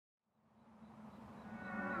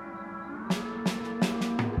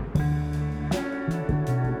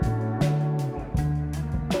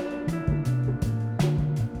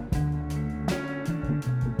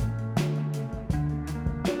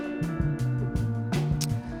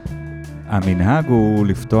המנהג הוא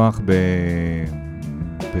לפתוח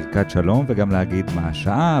בברכת שלום וגם להגיד מה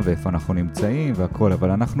השעה ואיפה אנחנו נמצאים והכל,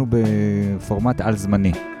 אבל אנחנו בפורמט על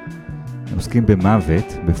זמני. עוסקים במוות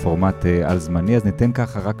בפורמט על זמני, אז ניתן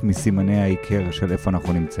ככה רק מסימני העיקר של איפה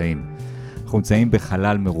אנחנו נמצאים. אנחנו נמצאים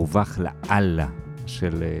בחלל מרווח לאללה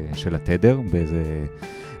של התדר,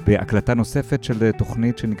 בהקלטה נוספת של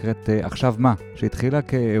תוכנית שנקראת עכשיו מה, שהתחילה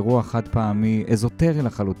כאירוע חד פעמי אזוטרי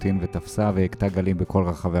לחלוטין ותפסה והקטה גלים בכל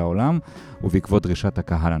רחבי העולם, ובעקבות דרישת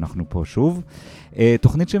הקהל אנחנו פה שוב.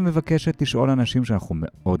 תוכנית שמבקשת לשאול אנשים שאנחנו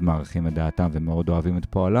מאוד מעריכים את דעתם ומאוד אוהבים את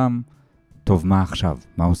פועלם, טוב, מה עכשיו?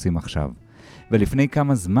 מה עושים עכשיו? ולפני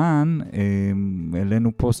כמה זמן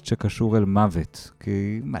העלינו פוסט שקשור אל מוות,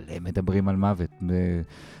 כי מלא מדברים על מוות,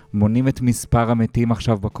 מונים את מספר המתים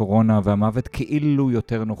עכשיו בקורונה, והמוות כאילו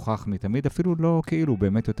יותר נוכח מתמיד, אפילו לא כאילו,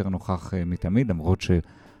 באמת יותר נוכח מתמיד, למרות שהוא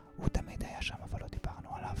תמיד היה שם, אבל לא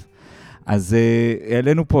דיברנו עליו. אז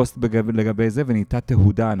העלינו פוסט לגבי זה, ונהייתה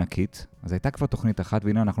תהודה ענקית. אז הייתה כבר תוכנית אחת,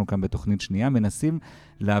 והנה אנחנו כאן בתוכנית שנייה, מנסים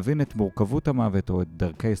להבין את מורכבות המוות, או את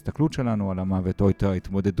דרכי ההסתכלות שלנו על המוות, או את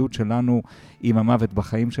ההתמודדות שלנו עם המוות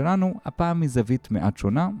בחיים שלנו, הפעם מזווית מעט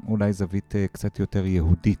שונה, אולי זווית קצת יותר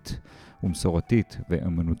יהודית, ומסורתית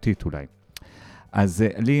ואמנותית אולי. אז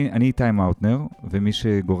אני איתי מאוטנר, ומי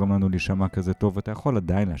שגורם לנו להישמע כזה טוב, אתה יכול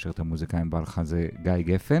עדיין להשאיר את המוזיקה עם בעלך, זה גיא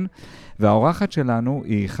גפן. והאורחת שלנו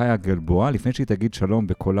היא חיה גלבוע, לפני שהיא תגיד שלום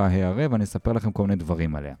בקולה הערב, אני אספר לכם כל מיני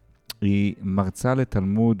דברים עליה. היא מרצה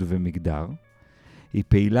לתלמוד ומגדר, היא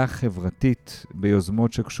פעילה חברתית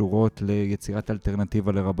ביוזמות שקשורות ליצירת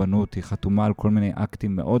אלטרנטיבה לרבנות, היא חתומה על כל מיני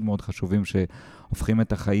אקטים מאוד מאוד חשובים שהופכים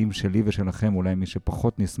את החיים שלי ושלכם, אולי מי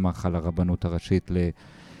שפחות נשמח על הרבנות הראשית,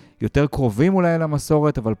 ליותר קרובים אולי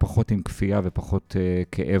למסורת, אבל פחות עם כפייה ופחות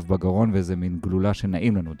כאב בגרון, וזה מין גלולה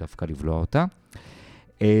שנעים לנו דווקא לבלוע אותה.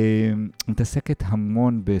 מתעסקת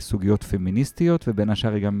המון בסוגיות פמיניסטיות, ובין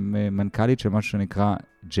השאר היא גם מנכ"לית של משהו שנקרא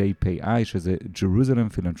JPI, שזה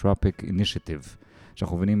Jerusalem Philanthropic Initiative.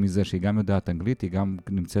 שאנחנו מבינים מזה שהיא גם יודעת אנגלית, היא גם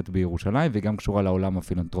נמצאת בירושלים, והיא גם קשורה לעולם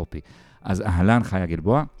הפילנטרופי. אז אהלן, חיה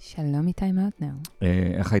גלבוע. שלום איתי מאוטנר.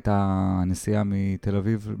 איך הייתה הנסיעה מתל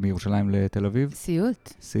אביב, מירושלים לתל אביב?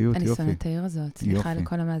 סיוט. סיוט, יופי. אני שונאת העיר הזאת. סליחה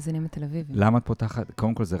לכל המאזינים בתל אביב. למה את פותחת,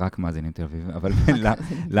 קודם כל זה רק מאזינים תל אביב, אבל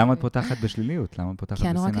למה את פותחת בשליליות? למה את פותחת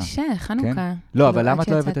בשנאה? כי נורא קשה, חנוכה. לא, אבל למה את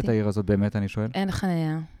לא אוהבת את העיר הזאת, באמת אני שואל? אין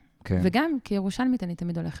חניה. כן. וגם כירושלמית אני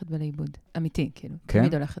תמיד הולכת לאיבוד. אמיתי, כאילו. כן?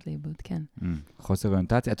 תמיד הולכת לאיבוד, כן. חוסר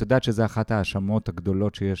אוריינטציה. את יודעת שזה אחת ההאשמות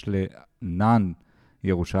הגדולות שיש לנן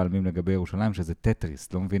ירושלמים לגבי ירושלים, שזה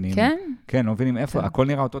טטריס, לא מבינים. כן? כן, לא מבינים איפה. הכל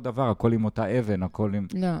נראה אותו דבר, הכל עם אותה אבן, הכל עם...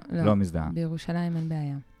 לא מזדהה. בירושלים אין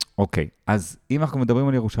בעיה. אוקיי, אז אם אנחנו מדברים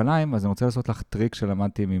על ירושלים, אז אני רוצה לעשות לך טריק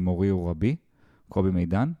שלמדתי ממורי ורבי, קובי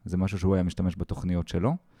מידן, זה משהו שהוא היה משתמש בתוכניות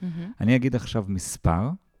שלו. אני אגיד עכשיו מספר.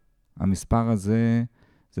 המספר הזה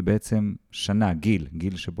זה בעצם שנה,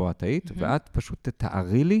 גיל שבו את היית, ואת פשוט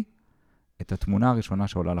תתארי לי את התמונה הראשונה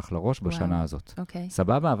שעולה לך לראש בשנה הזאת. אוקיי.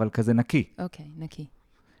 סבבה, אבל כזה נקי. אוקיי, נקי.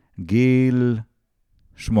 גיל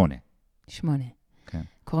 8. 8. כן.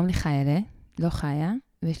 קוראים לי חיילה, לא חיה,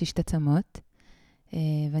 ויש לי 2 צמות,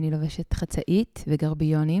 ואני לובשת חצאית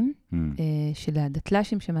וגרביונים של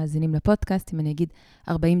הדתל"שים שמאזינים לפודקאסט. אם אני אגיד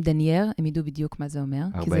 40 דנייר, הם ידעו בדיוק מה זה אומר.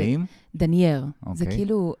 40? דנייר. זה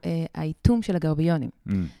כאילו האיתום של הגרביונים,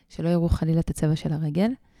 שלא יראו חלילה את הצבע של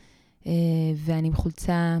הרגל. ואני עם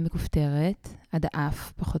חולצה מכופתרת, עד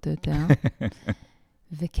האף, פחות או יותר.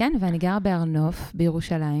 וכן, ואני גרה בארנוף,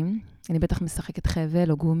 בירושלים. אני בטח משחקת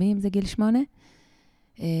חבל או גומי, אם זה גיל 8.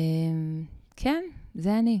 כן,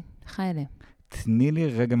 זה אני, חיילה. תני לי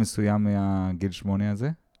רגע מסוים מהגיל 8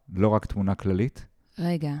 הזה, לא רק תמונה כללית.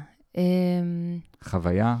 רגע.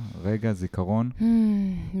 חוויה, רגע, זיכרון.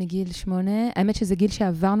 מגיל 8, האמת שזה גיל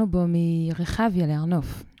שעברנו בו מרחביה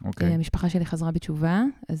לארנוף. אוקיי. המשפחה שלי חזרה בתשובה,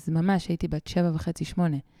 אז ממש הייתי בת 7.5-8.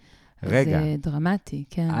 רגע. זה דרמטי,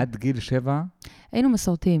 כן. עד גיל 7? היינו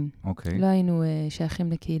מסורתיים. אוקיי. לא היינו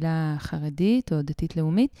שייכים לקהילה חרדית או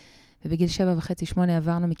דתית-לאומית, ובגיל 7.5-8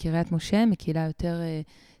 עברנו מקריית משה, מקהילה יותר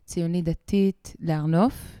ציונית דתית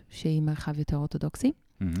לארנוף, שהיא מרחב יותר אורתודוקסי.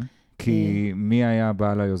 כי מי היה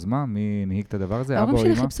בעל היוזמה? מי נהיג את הדבר הזה? ההורים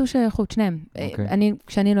שלי חיפשו שייכות, שניהם. אוקיי.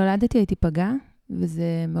 כשאני נולדתי הייתי פגה,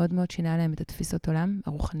 וזה מאוד מאוד שינה להם את התפיסות עולם,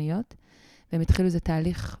 הרוחניות, והם התחילו איזה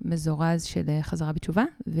תהליך מזורז של חזרה בתשובה,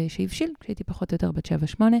 ושהבשיל כשהייתי פחות או יותר בת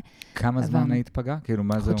 7-8. כמה זמן היית פגה? כאילו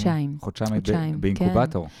מה זה? חודשיים. חודשיים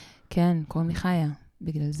באינקובטור? כן, קוראים לי חיה,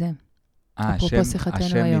 בגלל זה.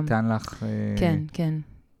 השם ניתן לך... כן.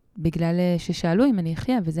 בגלל ששאלו אם אני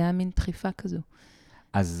אחיה, וזה היה מין דחיפה כזו.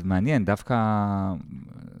 אז מעניין, דווקא,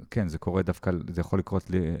 כן, זה קורה דווקא, זה יכול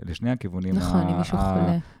לקרות לשני הכיוונים. נכון, אם מישהו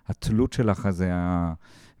חולה. התלות שלך הזה,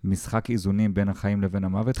 משחק איזונים בין החיים לבין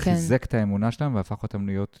המוות, חיזק את האמונה שלהם והפך אותם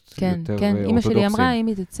להיות יותר אורתודוקסים. כן, אמא שלי אמרה, אם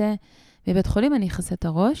היא תצא מבית חולים, אני אכסה את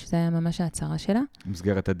הראש, זה היה ממש ההצהרה שלה.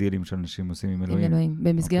 במסגרת הדילים שאנשים עושים עם אלוהים. עם אלוהים.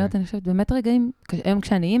 במסגרת, אני חושבת, באמת רגעים, היום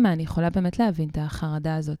כשאני אימא, אני יכולה באמת להבין את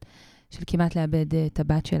החרדה הזאת, של כמעט לאבד את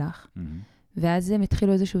הבת שלך. ואז הם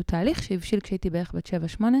התחילו איזשהו תהליך שהבשיל כשהייתי בערך בת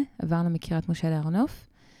 7-8, עברנו מקריית משה להר נוף,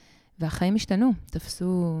 והחיים השתנו,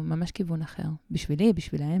 תפסו ממש כיוון אחר. בשבילי,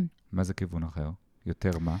 בשבילהם. מה זה כיוון אחר?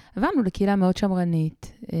 יותר מה? עברנו לקהילה מאוד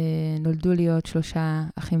שמרנית, נולדו לי עוד 3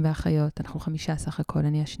 אחים ואחיות, אנחנו 5 סך הכל,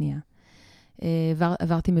 אני השנייה.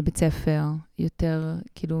 עברתי מבית ספר, יותר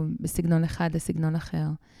כאילו בסגנון אחד לסגנון אחר.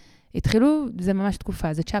 התחילו, זה ממש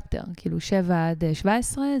תקופה, זה צ'פטר, כאילו 7 עד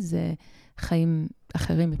 17, זה חיים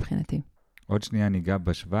אחרים מבחינתי. עוד שנייה ניגע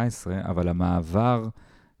ב-17, אבל המעבר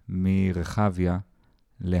מרחביה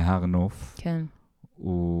להר נוף, כן.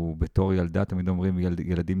 הוא בתור ילדה, תמיד אומרים,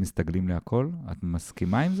 ילדים מסתגלים להכל. את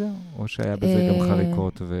מסכימה עם זה? או שהיה בזה גם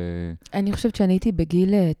חריקות אני חושבת שאני הייתי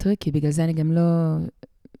בגיל טריקי, בגלל זה אני גם לא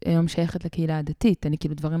היום שייכת לקהילה הדתית, אני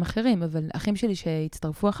כאילו דברים אחרים, אבל אחים שלי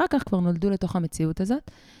שהצטרפו אחר כך כבר נולדו לתוך המציאות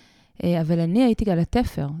הזאת. אבל אני הייתי על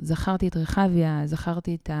התפר, זכרתי את רחביה,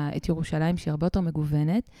 זכרתי את ירושלים שהיא הרבה יותר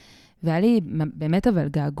מגוונת, והיה לי באמת אבל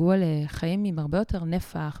געגוע לחיים עם הרבה יותר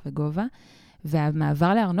נפח וגובה,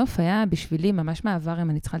 והמעבר להר נוף היה בשבילי ממש מעבר, אם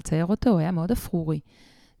אני צריכה לצייר אותו, הוא היה מאוד אפרורי.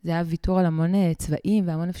 זה היה ויתור על המון צבעים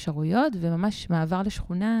והמון אפשרויות, וממש מעבר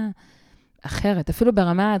לשכונה אחרת. אפילו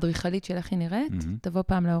ברמה האדריכלית של איך היא נראית, תבוא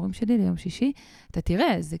פעם להורים שלי ליום שישי, אתה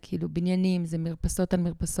תראה, זה כאילו בניינים, זה מרפסות על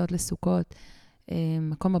מרפסות לסוכות,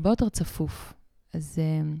 מקום הרבה יותר צפוף. אז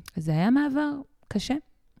זה היה מעבר קשה.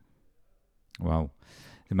 וואו.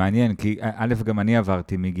 זה מעניין, כי א', גם אני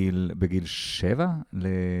עברתי בגיל 7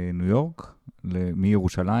 לניו יורק,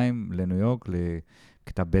 מירושלים לניו יורק,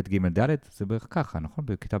 לכיתה ב' ג' ד', זה בערך ככה, נכון?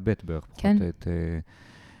 בכיתה ב' בערך. כן.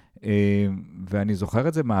 ואני זוכר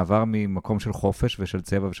את זה מעבר ממקום של חופש ושל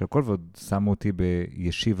צבע ושל כל, ועוד שמו אותי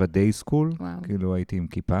בישיבה דיי סקול, כאילו הייתי עם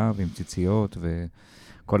כיפה ועם ציציות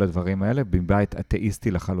וכל הדברים האלה, בבית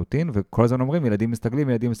אתאיסטי לחלוטין, וכל הזמן אומרים, ילדים מסתגלים,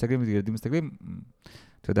 ילדים מסתגלים, ילדים מסתגלים.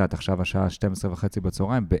 אתה יודעת, עכשיו השעה 12:30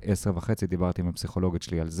 בצהריים, ב-10:30 דיברתי עם הפסיכולוגית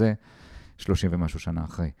שלי על זה, 30 ומשהו שנה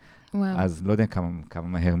אחרי. וואו. אז לא יודע כמה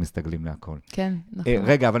מהר מסתגלים להכל. כן, נכון.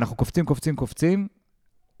 רגע, אבל אנחנו קופצים.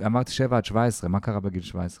 אמרתי 7 עד 17, מה קרה בגיל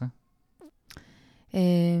 17?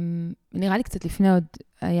 נראה לי קצת לפני עוד,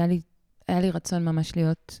 היה לי רצון ממש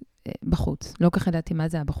להיות בחוץ. לא כך ידעתי מה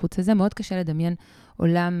זה הבחוץ הזה. מאוד קשה לדמיין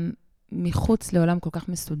עולם מחוץ לעולם כל כך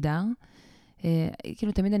מסודר.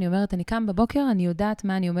 כאילו תמיד אני אומרת, אני קם בבוקר, אני יודעת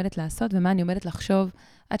מה אני עומדת לעשות ומה אני עומדת לחשוב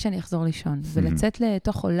עד שאני אחזור לישון. ולצאת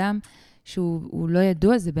לתוך עולם שהוא לא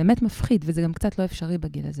ידוע, זה באמת מפחיד, וזה גם קצת לא אפשרי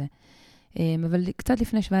בגיל הזה. אבל קצת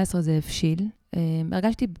לפני 17 זה הבשיל.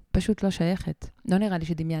 הרגשתי פשוט לא שייכת. לא נראה לי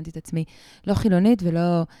שדמיינתי את עצמי, לא חילונית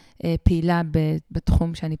ולא פעילה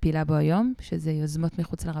בתחום שאני פעילה בו היום, שזה יוזמות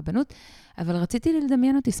מחוץ לרבנות, אבל רציתי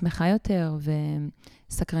לדמיין אותי שמחה יותר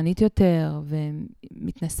וסקרנית יותר,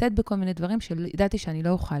 ומתנסית בכל מיני דברים שידעתי שאני לא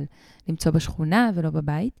אוכל למצוא בשכונה ולא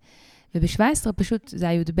בבית. וב-17 פשוט, זה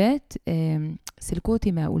היה י"ב, סילקו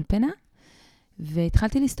אותי מהאולפנה,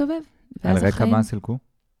 והתחלתי להסתובב. על רקע מה סילקו?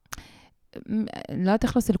 לא יודעת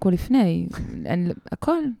איך לא סילקו לפני,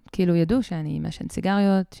 הכל, כאילו ידעו שאני מעשן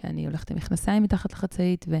סיגריות, שאני הולכת עם מכנסיים מתחת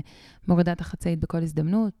לחצאית, ומורידה את החצאית בכל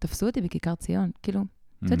הזדמנות, תפסו אותי בכיכר ציון, כאילו,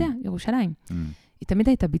 אתה יודע, ירושלים. היא תמיד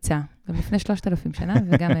הייתה ביצה, גם לפני 3,000 שנה,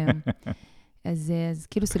 וגם היום. אז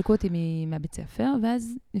כאילו סילקו אותי מהבית ספר,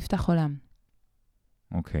 ואז נפתח עולם.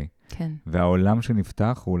 אוקיי. כן. והעולם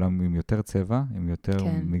שנפתח הוא עולם עם יותר צבע, עם יותר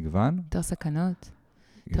מגוון. יותר סכנות,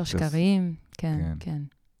 יותר שקרים, כן, כן.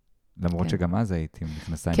 למרות שגם אז הייתי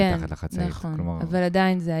מכנסיים מתחת לחצאית. נכון, אבל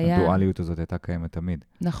עדיין זה היה... הדואליות הזאת הייתה קיימת תמיד.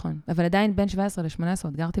 נכון, אבל עדיין בין 17 ל-18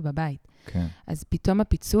 עוד גרתי בבית. כן. אז פתאום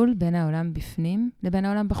הפיצול בין העולם בפנים לבין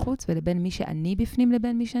העולם בחוץ, ולבין מי שאני בפנים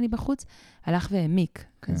לבין מי שאני בחוץ, הלך והעמיק.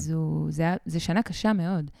 אז זה שנה קשה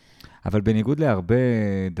מאוד. אבל בניגוד להרבה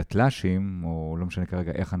דתל"שים, או לא משנה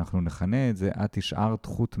כרגע איך אנחנו נכנה את זה, את השארת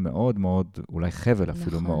חוט מאוד מאוד, אולי חבל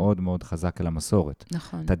אפילו, מאוד מאוד חזק אל המסורת.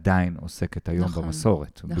 נכון. את עדיין עוסקת היום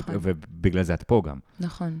במסורת. נכון. ובגלל זה את פה גם.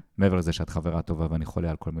 נכון. מעבר לזה שאת חברה טובה, ואני חולה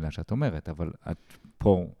על כל מילה שאת אומרת, אבל את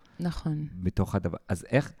פה. נכון. מתוך הדבר. אז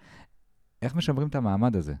איך משמרים את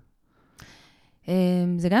המעמד הזה?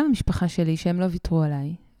 זה גם המשפחה שלי, שהם לא ויתרו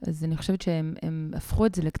עליי. אז אני חושבת שהם הפכו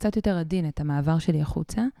את זה לקצת יותר עדין, את המעבר שלי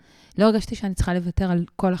החוצה. לא הרגשתי שאני צריכה לוותר על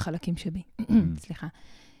כל החלקים שבי. סליחה.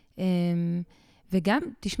 וגם,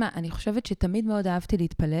 תשמע, אני חושבת שתמיד מאוד אהבתי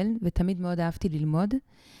להתפלל, ותמיד מאוד אהבתי ללמוד.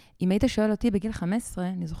 אם היית שואל אותי בגיל 15,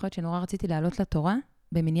 אני זוכרת שנורא רציתי לעלות לתורה,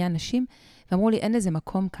 במניין נשים, ואמרו לי, אין לזה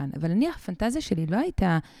מקום כאן. אבל אני, הפנטזיה שלי לא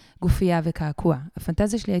הייתה גופייה וקעקוע.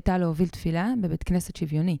 הפנטזיה שלי הייתה להוביל תפילה בבית כנסת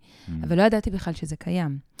שוויוני, אבל לא ידעתי בכלל שזה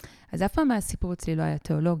קיים. אז אף פעם הסיפור אצלי לא היה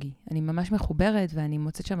תיאולוגי. אני ממש מחוברת, ואני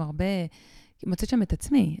מוצאת שם מוצאת שם את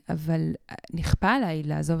עצמי, אבל נכפה עליי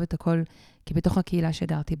לעזוב את הכל, כי בתוך הקהילה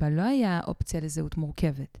שגרתי בה לא היה אופציה לזהות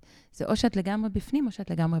מורכבת. זה או שאת לגמרי בפנים, או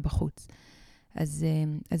שאת לגמרי בחוץ. אז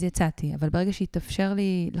יצאתי, אבל ברגע שהתאפשר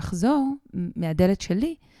לי לחזור מהדלת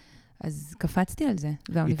שלי, אז קפצתי על זה,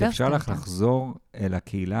 והאוניברסיטה... התאפשר לך לחזור אל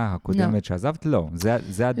הקהילה הקודמת שעזבת? לא,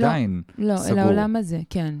 זה עדיין סגור. לא, אל העולם הזה,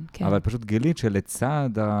 כן. אבל פשוט גילית שלצד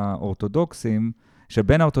האורתודוקסים,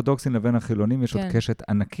 שבין האורתודוקסים לבין החילונים יש עוד קשת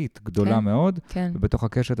ענקית, גדולה מאוד, ובתוך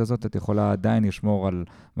הקשת הזאת את יכולה עדיין לשמור על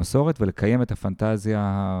מסורת, ולקיים את הפנטזיה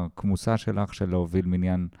הכמוסה שלך של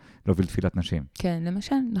להוביל תפילת נשים. כן,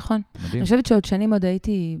 למשל, נכון. מדהים. אני חושבת שעוד שנים עוד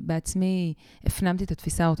הייתי בעצמי, הפנמתי את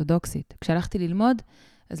התפיסה האורתודוקסית. כשהלכתי ללמוד,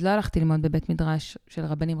 אז לא הלכתי ללמוד בבית מדרש של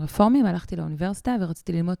רבנים רפורמים, הלכתי לאוניברסיטה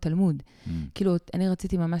ורציתי ללמוד תלמוד. כאילו, אני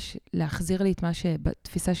רציתי ממש להחזיר לי את מה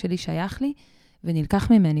שבתפיסה שלי שייך לי,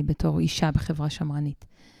 ונלקח ממני בתור אישה בחברה שמרנית.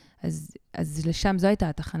 אז לשם זו הייתה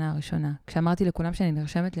התחנה הראשונה. כשאמרתי לכולם שאני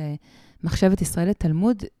נרשמת למחשבת ישראל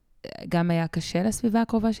לתלמוד, גם היה קשה לסביבה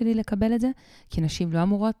הקרובה שלי לקבל את זה, כי נשים לא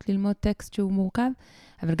אמורות ללמוד טקסט שהוא מורכב,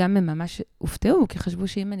 אבל גם הם ממש הופתעו, כי חשבו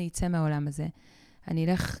שאם אני אצא מהעולם הזה, אני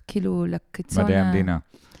אלך כאילו לקיצון מדעי המדינה.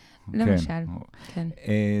 למשל, כן.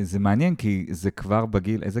 זה מעניין, כי זה כבר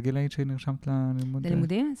בגיל, איזה גיל היית שנרשמת ללימוד?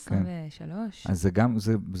 ללימודים? 23. אז זה גם,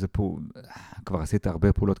 כבר עשית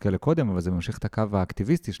הרבה פעולות כאלה קודם, אבל זה ממשיך את הקו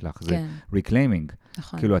האקטיביסטי שלך, זה reclaiming.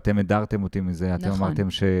 נכון. כאילו, אתם הדרתם אותי מזה, אתם אמרתם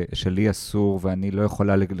שלי אסור, ואני לא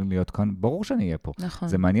יכולה להיות כאן, ברור שאני אהיה פה. נכון.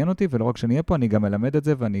 זה מעניין אותי, ולא רק שאני אהיה פה, אני גם אלמד את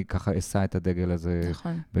זה, ואני ככה אשא את הדגל הזה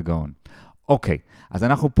בגאון. אוקיי, אז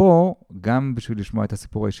אנחנו פה, גם בשביל לשמוע את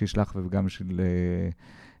הסיפור האישי שלך, וגם בשביל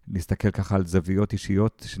להסתכל ככה על זוויות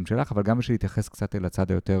אישיות שלך, אבל גם בשביל להתייחס קצת אל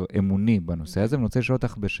הצד היותר אמוני בנושא הזה, ואני רוצה לשאול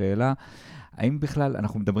אותך בשאלה, האם בכלל,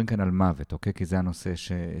 אנחנו מדברים כאן על מוות, אוקיי? כי זה הנושא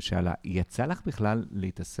שעלה. יצא לך בכלל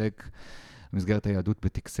להתעסק במסגרת היהדות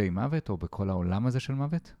בטקסי מוות, או בכל העולם הזה של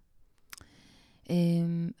מוות?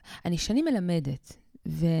 אני שנים מלמדת,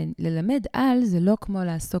 וללמד על זה לא כמו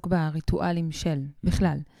לעסוק בריטואלים של,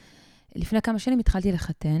 בכלל. לפני כמה שנים התחלתי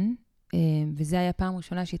לחתן, וזה היה פעם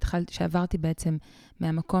ראשונה שעברתי בעצם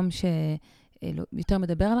מהמקום שיותר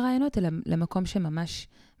מדבר על רעיונות, אלא למקום שממש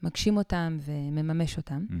מגשים אותם ומממש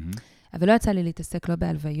אותם. אבל לא יצא לי להתעסק לא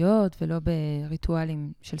בהלוויות ולא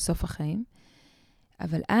בריטואלים של סוף החיים.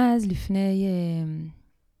 אבל אז לפני,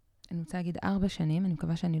 אני רוצה להגיד 4 שנים, אני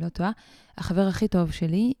מקווה שאני לא טועה, החבר הכי טוב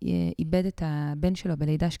שלי איבד את הבן שלו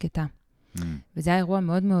בלידה שקטה. וזה היה אירוע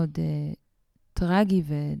מאוד מאוד טרגי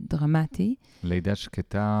ודרמטי. לידה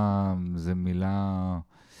שקטה זה מילה,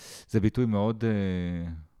 זה ביטוי מאוד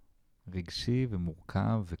רגשי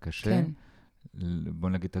ומורכב וקשה. כן. בוא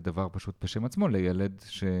נגיד את הדבר פשוט בשם עצמו, לילד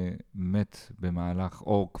שמת במהלך,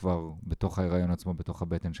 או כבר בתוך ההיריון עצמו, בתוך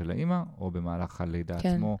הבטן של האמא, או במהלך הלידה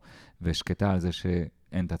עצמו, ושקטה על זה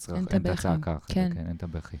שאין את הצעקה, אין את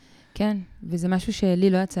הבכי. כן, וזה משהו שלי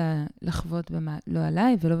לא יצא לחוות, לא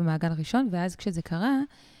עליי ולא במעגל ראשון, ואז כשזה קרה,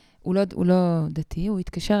 הוא לא דתי, הוא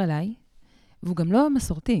התקשר אליי, והוא גם לא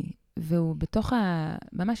מסורתי, והוא בתוך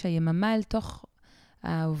ממש היממה אל תוך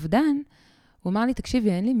האובדן, הוא אמר לי,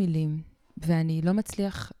 תקשיבי, אין לי מילים, ואני לא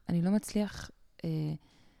מצליח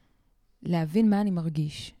להבין מה אני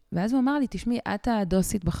מרגיש. ואז הוא אמר לי, תשמעי, את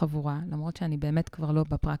הדוסית בחבורה, למרות שאני באמת כבר לא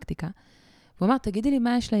בפרקטיקה. והוא אמר, תגידי לי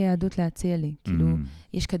מה יש ליהדות להציע לי. כאילו,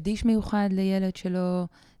 יש קדיש מיוחד לילד שלו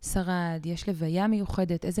שרד, יש לוויה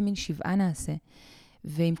מיוחדת, איזה מין שבעה נעשה.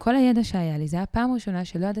 ועם כל הידע שהיה לי, זה היה פעם ראשונה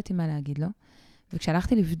שלא ידעתי מה להגיד לו.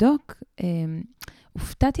 וכשהלכתי לבדוק,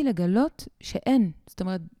 הופתעתי לגלות שאין. זאת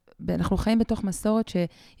אומרת, אנחנו חיים בתוך מסורת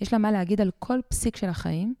שיש לה מה להגיד על כל פסיק של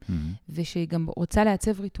החיים, ושהיא גם רוצה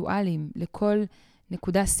לעצב ריטואלים לכל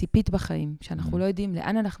נקודה סיפית בחיים, שאנחנו לא יודעים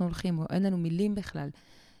לאן אנחנו הולכים, או אין לנו מילים בכלל,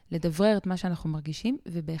 לדברר את מה שאנחנו מרגישים,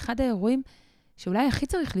 ובאחד האירועים שאולי הכי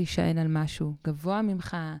צריך להישען על משהו, גבוה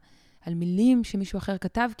ממך, על מילים שמישהו אחר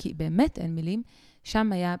כתב, כי באמת אין מילים,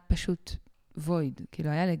 שם היה פשוט וויד, כאילו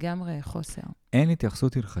היה לגמרי חוסר. אין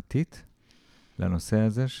התייחסות הלכתית לנושא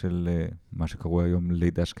הזה של מה שקראו היום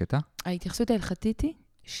לידה שקטה? ההתייחסות ההלכתית היא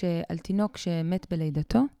שעל תינוק שמת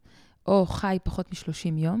בלידתו, או חי פחות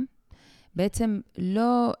מ-30 יום, בעצם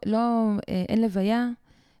אין לוויה,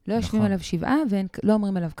 לא יושבים עליו שבעה, ולא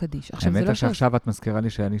אומרים עליו קדיש. האמת שעכשיו את מזכירה לי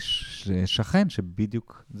שהיה לי שכן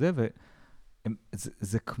שבדיוק זה,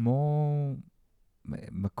 וזה כמו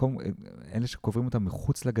מקום, אלה שקוברים אותם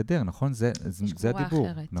מחוץ לגדר, נכון? זה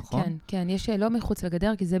הדיבור, אחרת. נכון? כן, כן, יש לא מחוץ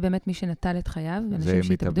לגדר, כי זה באמת מי שנטל את חייו, אנשים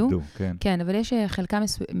שהתאבדו. כן. כן, אבל יש חלקה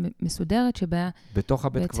מסודרת שבה בתוך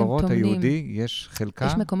הבית קברות היהודי יש חלקה?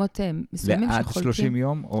 יש מקומות מסוימים לעד שחולקים. 30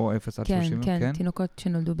 יום, או 0 עד 30 יום, כן? כן, תינוקות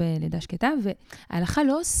שנולדו בלידה שקטה, וההלכה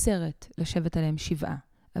לא אוסרת לשבת עליהם 7,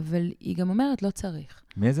 אבל היא גם אומרת, לא צריך.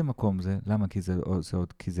 מאיזה מקום זה? למה?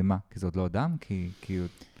 כי זה מה? כי זה עוד לא אדם?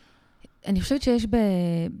 אני חושבת שיש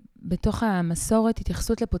בתוך המסורת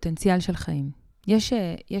התייחסות לפוטנציאל של חיים.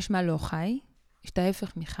 יש מה לא חי, יש את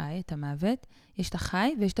ההפך מחי, את המוות, יש את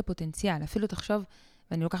החי ויש את הפוטנציאל. אפילו תחשוב,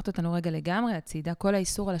 ואני לוקחת אותנו רגע לגמרי הצידה, כל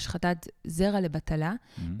האיסור על השחטת זרע לבטלה,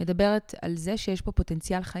 מדברת על זה שיש פה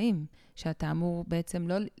פוטנציאל חיים, שאתה אמור בעצם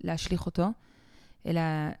לא להשליך אותו, אלא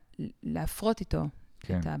להפרות איתו.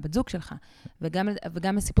 את הבת זוג שלך.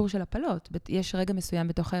 וגם הסיפור של הפלות. יש רגע מסוים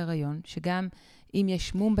בתוך ההיריון, שגם אם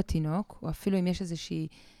יש מום בתינוק, או אפילו אם יש איזושהי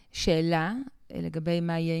שאלה לגבי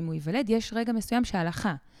מה יהיה אם הוא ייוולד, יש רגע מסוים שההלכה,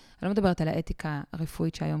 אני לא מדברת על האתיקה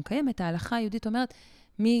הרפואית שהיום קיימת, ההלכה היהודית אומרת,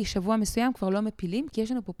 משבוע מסוים כבר לא מפילים, כי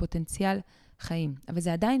יש לנו פה פוטנציאל חיים. אבל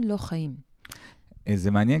זה עדיין לא חיים.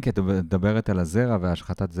 זה מעניין, כי את מדברת על הזרע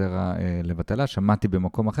והשחטת זרע לבטלה. שמעתי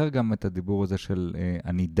במקום אחר גם את הדיבור הזה של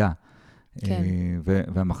הנידה. כן.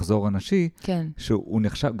 והמחזור הנשי, כן. שהוא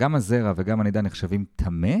נחשב, גם הזרע וגם הנידה נחשבים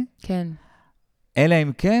תמה, כן. אלא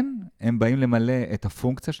אם כן, הם באים למלא את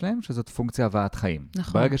הפונקציה שלהם, שזאת פונקציה הבאת חיים.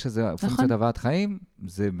 נכון. ברגע שזה פונקציית הבאת חיים,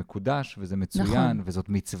 זה מקודש וזה מצוין, נכון. וזאת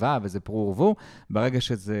מצווה וזה פרו ורבו. ברגע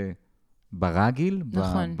שזה ברגיל,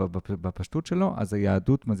 נכון. בפשטות שלו, אז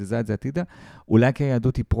היהדות מזיזה את זה עתידה. אולי כי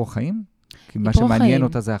היהדות היא פרו חיים? כי מה שמעניין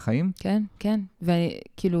אותה זה החיים? כן, כן.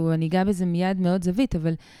 וכאילו, אני אגע בזה מיד מאוד זווית,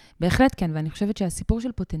 אבל בהחלט כן, ואני חושבת שהסיפור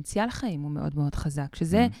של פוטנציאל חיים הוא מאוד מאוד חזק,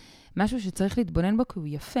 שזה משהו שצריך להתבונן בו, כי הוא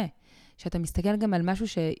יפה. שאתה מסתכל גם על משהו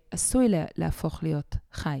שעשוי להפוך להיות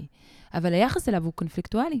חי. אבל היחס אליו הוא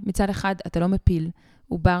קונפליקטואלי. מצד אחד, אתה לא מפיל,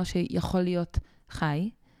 הוא בר שיכול להיות חי,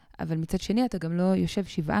 אבל מצד שני, אתה גם לא יושב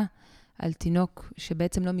 7 על תינוק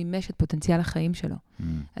שבעצם לא מימש את פוטנציאל החיים שלו.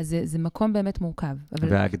 אז זה מקום באמת מורכב.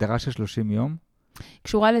 וההגדרה של 30 יום?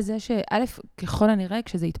 קשורה לזה שא', ככל הנראה,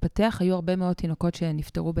 כשזה התפתח, היו הרבה מאוד תינוקות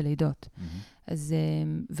שנפטרו בלידות. אז,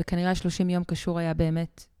 וכנראה 30 יום קשור היה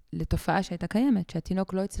באמת לתופעה שהייתה קיימת,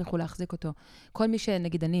 שהתינוק לא הצליחו להחזיק אותו. כל מי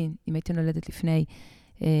שנגיד אני, אם הייתי נולדת לפני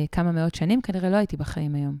כמה מאות שנים, כנראה לא הייתי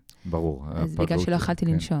בחיים היום. ברור. אז בגלל שלא יכלתי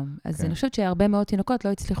לנשום. אז אני חושבת שהרבה מאוד תינוקות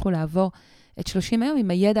לא הצליחו לעבור את 30 היום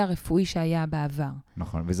עם הידע הרפואי שהיה בעבר.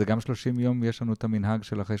 נכון, וזה גם 30 יום, יש לנו את המנהג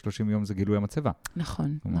של אחרי 30 יום זה גילוי המצבה.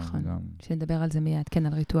 נכון, נכון. שנדבר על זה מיד, כן,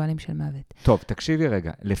 על ריטואלים של מוות. טוב, תקשיבי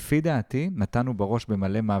רגע. לפי דעתי, נתנו בראש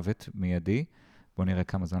במלא מוות מיידי. בוא נראה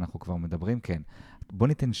כמה זמן אנחנו כבר מדברים, כן. בוא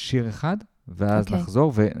ניתן שיר אחד, ואז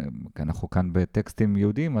נחזור, ואנחנו כאן בטקסטים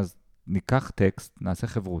יהודיים, אז ניקח טקסט, נעשה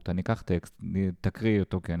חברותה, ניקח טקסט, תקריא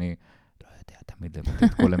אותו, כי אני לא יודע תמיד לבטא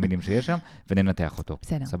את כל המינים שיש שם, וננתח אותו.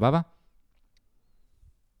 בסדר. סבבה?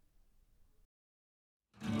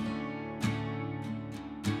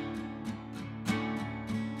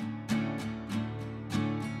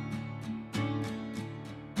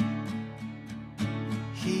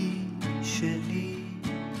 היא שלי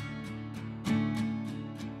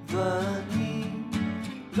ואני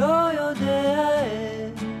לא יודע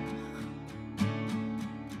איך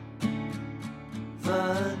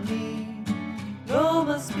ואני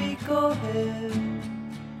לא מספיק אוהב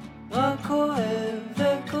רק אוהב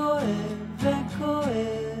וכואב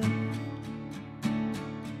וכואב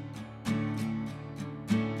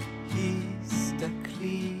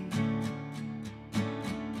הסתכלי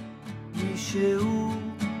מישהו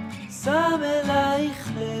שם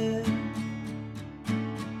אלייך לב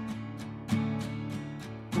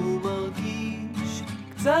הוא מרגיש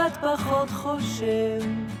קצת פחות חושב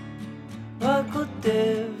רק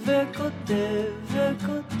כותב וכותב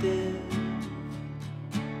וכותב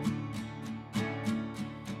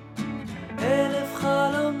 1000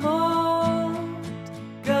 חלומות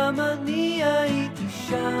גם אני הייתי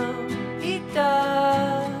שם איתך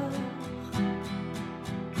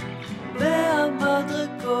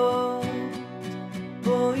מהמדרגות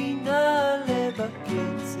בואי נעלה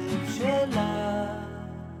בקצב שלך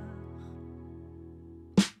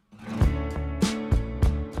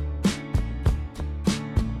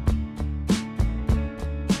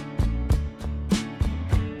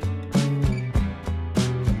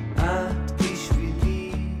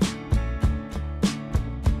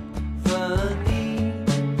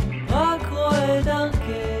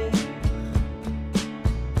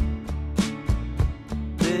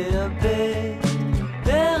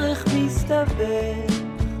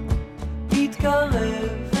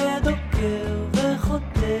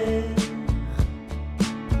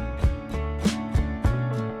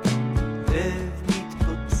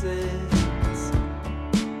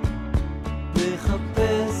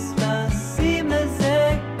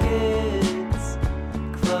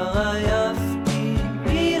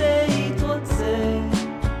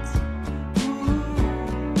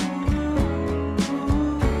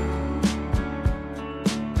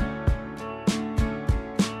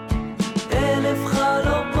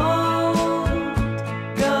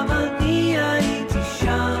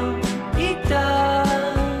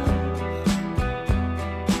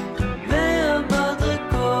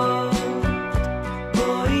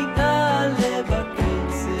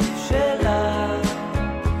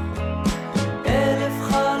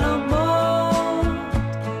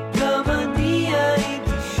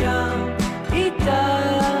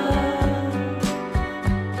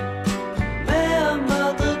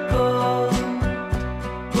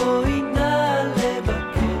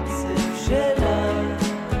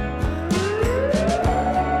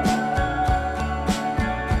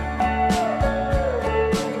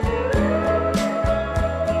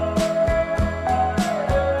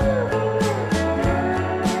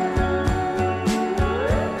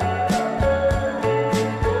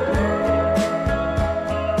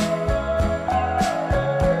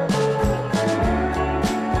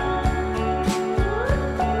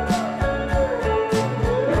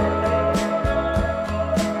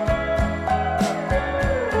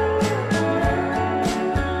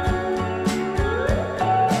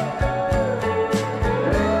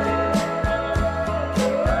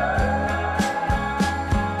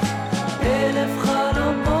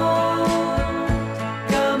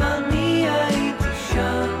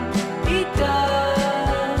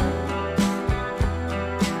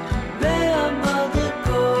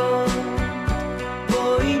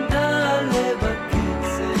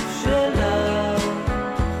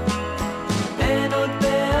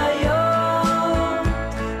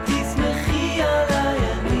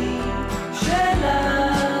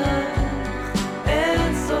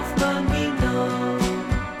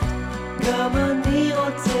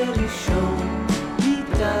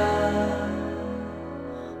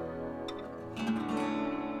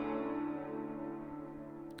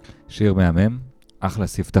שיר מהמם, אחלה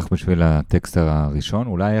ספתח בשביל הטקסט הראשון,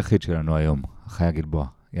 אולי היחיד שלנו היום, החיים גלבוע.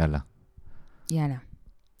 יאללה. יאללה.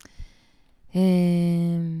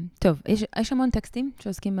 טוב, יש המון טקסטים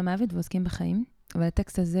שעוסקים במוות ועוסקים בחיים, אבל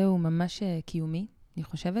הטקסט הזה הוא ממש קיומי, אני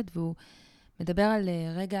חושבת, והוא מדבר על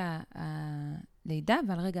רגע הלידה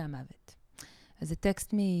ועל רגע המוות. אז זה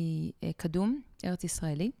טקסט מקדום, ארץ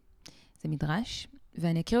ישראלי, זה מדרש,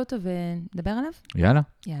 ואני אקריא אותו ונדבר עליו? יאללה.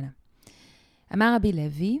 יאללה. אמר רבי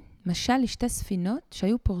לוי, משל לשתי ספינות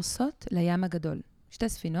שהיו פורסות לים הגדול. שתי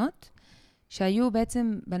ספינות שהיו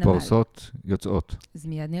בעצם בנמל. פורסות יוצאות. אז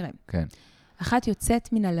מיד נראה. כן. אחת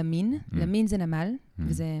יוצאת מן הלמין, למין זה נמל,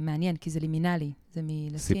 וזה מעניין, כי זה לימינלי, זה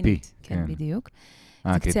מלסינית. סיפי. כן, בדיוק.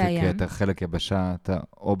 זה קצה הים. כי אתה חלק יבשה, אתה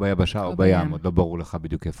או ביבשה או בים, עוד לא ברור לך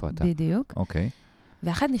בדיוק איפה אתה. בדיוק. אוקיי.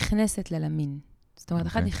 ואחת נכנסת ללמין. זאת אומרת,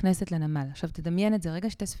 אחת נכנסת לנמל. עכשיו, תדמיין את זה, רגע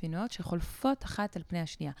שתי ספינות שחולפות אחת על פני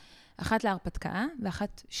השנייה. אחת להרפתקה,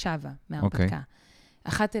 ואחת שווה מההרפתקה.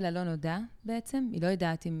 אחת אל הלא נודע בעצם, היא לא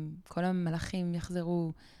יודעת אם כל המלאכים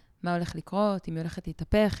יחזרו מה הולך לקרות, אם היא הולכת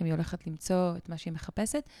להתהפך, אם היא הולכת למצוא את מה שהיא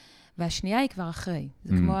מחפשת, והשנייה היא כבר אחרי.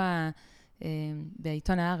 זה כמו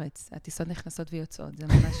בעיתון הארץ, הטיסות נכנסות ויוצאות, זה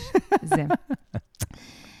ממש זה.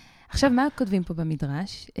 עכשיו, מה כותבים פה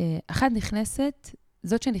במדרש? אחת נכנסת,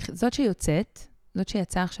 זאת שיוצאת, זאת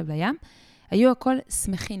שיצאה עכשיו לים, היו הכל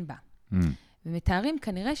שמחים בה. ומתארים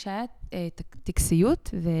כנראה שהיה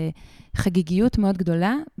טקסיות וחגיגיות מאוד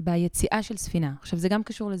גדולה ביציאה של ספינה. עכשיו, זה גם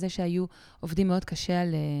קשור לזה שהיו עובדים מאוד קשה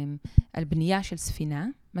על בנייה של ספינה,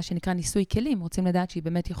 מה שנקרא ניסוי כלים, רוצים לדעת שהיא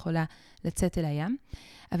באמת יכולה לצאת אל הים.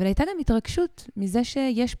 אבל הייתה גם התרגשות מזה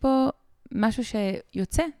שיש פה משהו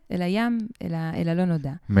שיוצא אל הים, אל הלא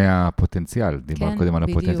נודע. מהפוטנציאל, דיבר קודם על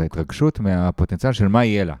הפוטנציאל, התרגשות מהפוטנציאל של מה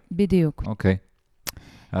יהיה לה. בדיוק. אוקיי.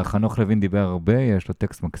 חנוך לוין דיבר הרבה, יש לו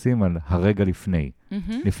טקסט מקסים על הרגע לפני.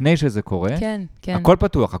 לפני שזה קורה, הכל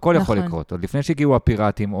פתוח, הכל יכול לקרות. עוד לפני שהגיעו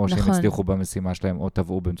הפיראטים, או שהם הצליחו במשימה שלהם, או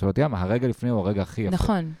טבעו באמצעות ים, הרגע לפני הוא הרגע הכי יפה.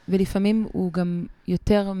 נכון, ולפעמים הוא גם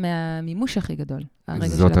יותר מהמימוש הכי גדול.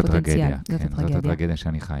 זאת הטרגדיה, זאת הטרגדיה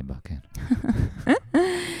שאני חי בה, כן.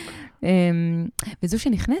 וזו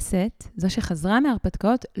שנכנסת, זו שחזרה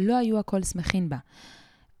מההרפתקאות, לא היו הכל שמחים בה.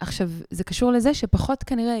 עכשיו, זה קשור לזה שפחות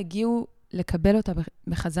כנראה הגיעו לקבל אותה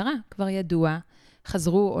בחזרה, כבר ידוע,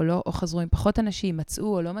 חזרו או לא, או חזרו עם פחות אנשים,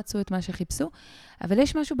 מצאו או לא מצאו את מה שחיפשו, אבל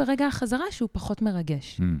יש משהו ברגע החזרה שהוא פחות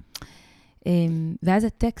מרגש. ואז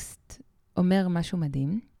הטקסט אומר משהו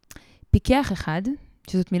מדהים. פיקח אחד,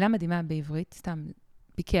 שזאת מילה מדהימה בעברית, סתם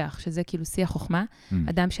פיקח, שזה כאילו שיח חוכמה,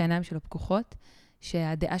 אדם שהעיניים שלו פקוחות,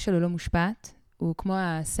 שהדעה שלו לא מושפעת, הוא כמו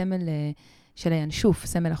הסמל של הינשוף,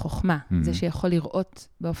 סמל החוכמה, זה שיכול לראות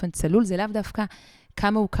באופן צלול, זה לאו דווקא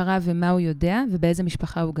כמה הוא קרא ומה הוא יודע, ובאיזה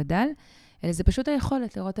משפחה הוא גדל, אלא זה פשוט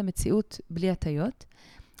היכולת לראות את המציאות בלי הטיות.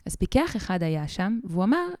 אז פיקח אחד היה שם, והוא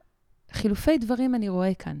אמר, חילופי דברים אני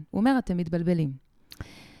רואה כאן. הוא אומר, אתם מתבלבלים.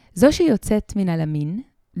 זו שיוצאת מן הלמין,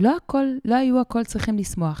 לא היו הכל צריכים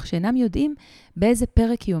לשמוח, שאינם יודעים באיזה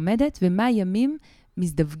פרק היא עומדת, ומה הימים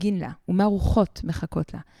מזדווגין לה, ומה רוחות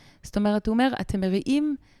מחכות לה. זאת אומרת, הוא אומר, אתם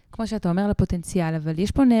מריעים, כמו שאתה אומר, לפוטנציאל, אבל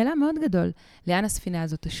יש פה נעלם מאוד גדול, לאן הספינה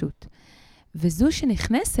הזאת תשוט. וזו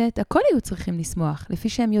שנכנסת, הכל היו צריכים לשמוח, לפי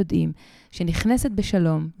שהם יודעים, שנכנסת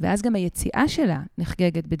בשלום, ואז גם היציאה שלה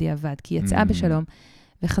נחגגת בדיעבד, כי היא יצאה בשלום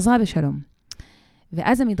וחזרה בשלום.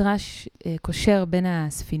 ואז המדרש קושר בין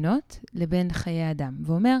הספינות לבין חיי אדם,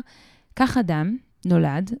 ואומר, כך אדם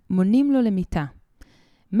נולד, מונים לו למיטה,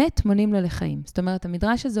 מת מונים לו לחיים. זאת אומרת,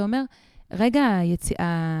 המדרש הזה אומר, רגע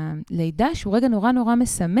הלידה, שהוא רגע נורא נורא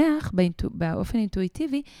משמח באופן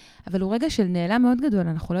אינטואיטיבי, אבל הוא רגע של נעלה מאוד גדול.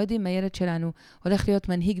 אנחנו לא יודעים אם הילד שלנו הולך להיות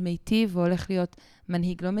מנהיג מיטיב, או הולך להיות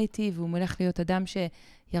מנהיג לא מיטיב, והוא הולך להיות אדם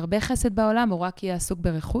שירבה חסד בעולם, או רק יהיה עסוק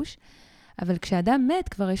ברכוש. אבל כשאדם מת,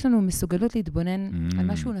 כבר יש לנו מסוגלות להתבונן על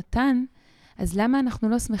מה שהוא נתן, אז למה אנחנו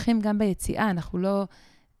לא שמחים גם ביציאה? אנחנו לא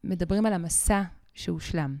מדברים על המסע שהוא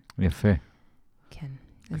שלם. יפה. כן.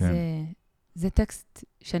 אז זה טקסט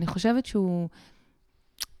שאני חושבת שהוא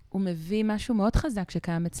מביא משהו מאוד חזק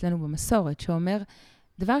שקיים אצלנו במסורת, שאומר,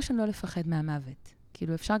 דבר ראשון לא לפחד מהמוות.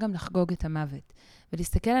 כאילו אפשר גם לחגוג את המוות.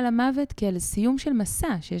 ולהסתכל על המוות כעל סיום של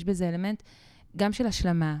מסע, שיש בזה אלמנט גם של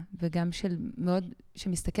השלמה, וגם של מאוד,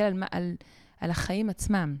 שמסתכל על החיים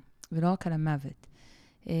עצמם, ולא רק על המוות.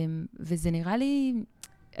 וזה נראה לי,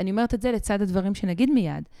 אני אומרת את זה לצד הדברים שנגיד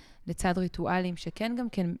מיד, לצד ריטואלים שכן גם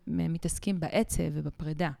כן מתעסקים בעצב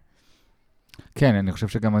ובפרידה. כן, אני חושב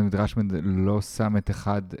שגם המדרש לא שם את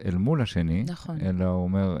אחד אל מול השני, נכון. אלא הוא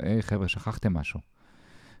אומר, היי חבר'ה, שכחתם משהו.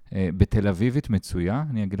 בתל אביבית מצויה,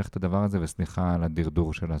 אני אגיד לך את הדבר הזה, וסליחה על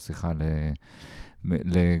הדרדור של השיחה,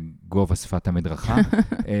 לגובה שפת המדרכה.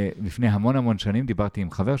 לפני המון שנים דיברתי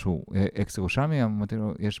עם חבר שהוא אקס-ירושלמי, אמרתי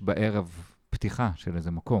לו, יש בערב פתיחה של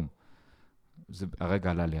איזה מקום. זה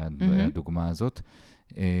הרגע עלה לי הדוגמה הזאת.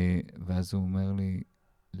 ואז הוא אומר לי,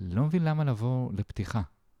 לא מבין למה לבוא לפתיחה.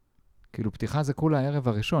 כאילו, פתיחה זה כולה הערב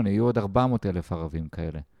הראשון, יהיו עוד 400,000 ערבים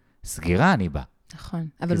כאלה. סגירה אני בא. נכון,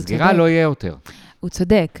 אבל הוא צודק. סגירה לא יהיה יותר. הוא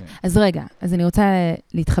צודק. אז רגע, אז אני רוצה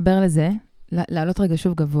להתחבר לזה, לעלות רגע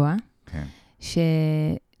שוב גבוה,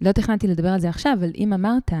 שלא תכננתי לדבר על זה עכשיו, אבל אם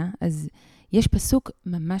אמרת, אז יש פסוק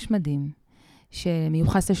ממש מדהים,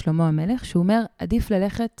 שמיוחס לשלמה המלך, שהוא אומר, עדיף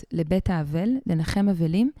ללכת לבית האבל, לנחם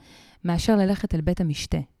אבלים, מאשר ללכת אל בית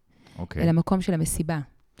המשתה, אל המקום של המסיבה.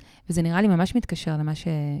 וזה נראה לי ממש מתקשר למה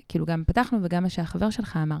שכאילו גם פתחנו וגם מה שהחבר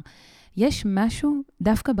שלך אמר. יש משהו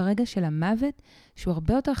דווקא ברגע של המוות שהוא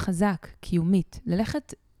הרבה יותר חזק, קיומית.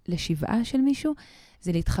 ללכת לשבעה של מישהו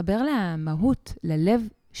זה להתחבר למהות, ללב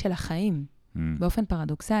של החיים, באופן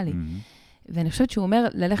פרדוקסלי. ואני חושבת שהוא אומר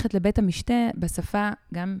ללכת לבית המשתה בשפה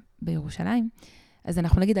גם בירושלים, אז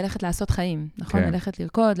אנחנו נגיד ללכת לעשות חיים, נכון? ללכת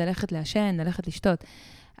לרקוד, ללכת לעשן, ללכת לשתות.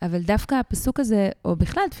 אבל דווקא הפסוק הזה, או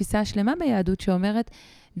בכלל תפיסה שלמה ביהדות שאומרת,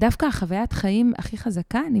 דווקא החוויית חיים הכי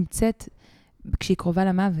חזקה נמצאת כשהיא קרובה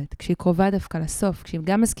למוות, כשהיא קרובה דווקא לסוף, כשהיא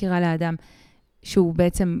גם מזכירה לאדם שהוא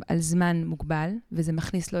בעצם על זמן מוגבל, וזה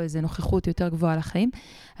מכניס לו איזו נוכחות יותר גבוהה לחיים,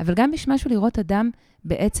 אבל גם יש משהו לראות אדם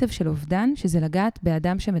בעצב של אובדן, שזה לגעת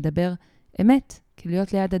באדם שמדבר אמת, כאילו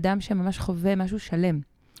להיות ליד אדם שממש חווה משהו שלם.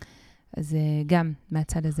 אז גם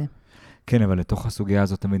מהצד הזה. כן, אבל לתוך הסוגיה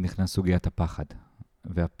הזאת תמיד נכנס סוגיית הפחד.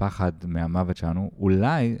 והפחד מהמוות שלנו,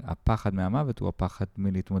 אולי הפחד מהמוות הוא הפחד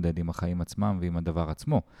מלהתמודד עם החיים עצמם ועם הדבר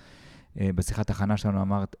עצמו. בשיחת הכנה שלנו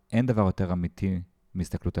אמרת, אין דבר יותר אמיתי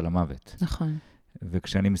מהסתכלות על המוות. נכון.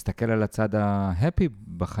 וכשאני מסתכל על הצד ההפי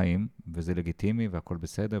בחיים, וזה לגיטימי והכל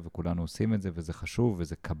בסדר, וכולנו עושים את זה, וזה חשוב,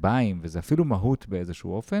 וזה קביים, וזה אפילו מהות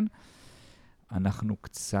באיזשהו אופן, אנחנו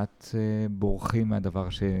קצת בורחים מהדבר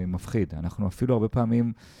שמפחיד. אנחנו אפילו הרבה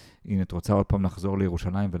פעמים, הנה, את רוצה עוד פעם לחזור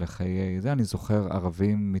לירושלים ולחיי זה, אני זוכר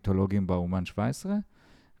ערבים מיתולוגיים באומן 17,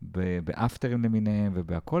 באפטרים למיניהם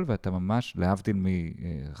ובהכל, ואתה ממש, להבדיל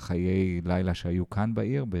מחיי לילה שהיו כאן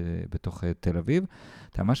בעיר, בתוך תל אביב,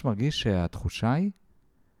 אתה ממש מרגיש שהתחושה היא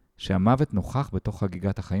שהמוות נוכח בתוך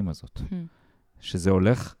חגיגת החיים הזאת. שזה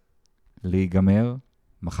הולך להיגמר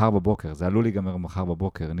מחר בבוקר, זה עלול להיגמר מחר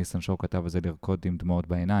בבוקר. ניסן שור כתב את זה לרקוד עם דמעות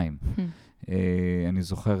בעיניים. אני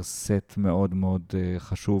זוכר סט מאוד מאוד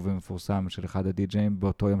חשוב ומפורסם של אחד הדי-ג'אים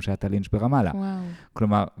באותו יום שהיה לינץ' ברמאללה.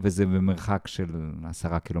 כלומר, וזה במרחק של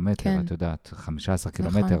 10 קילומטר, את יודעת, 15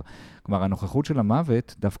 קילומטר. כלומר, הנוכחות של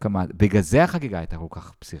המוות דווקא, בגלל זה החגיגה הייתה כל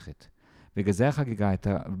כך פסיכית. בגלל זה החגיגה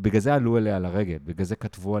הייתה, בגלל זה עלו אליה לרגל, בגלל זה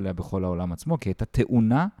כתבו עליה בכל העולם עצמו, כי הייתה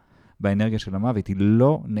תאונה באנרגיה של המוות,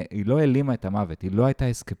 היא לא העלימה את המוות, היא לא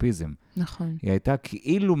הייתה אסקפיזם. נכון. היא הייתה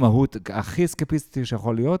כאילו מהות הכי אסקפיסטי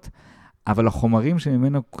שיכול להיות, אבל החומרים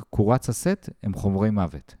שממנו קורץ הסט, הם חומרי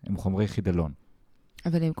מוות, הם חומרי חידלון.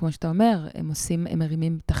 אבל הם, כמו שאתה אומר, הם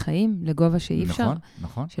מרימים את החיים לגובה שאי אפשר.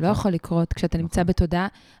 נכון. שלא יכול לקרות כשאתה נמצא בתודעה.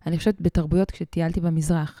 אני חושבת בתרבויות כשטיילתי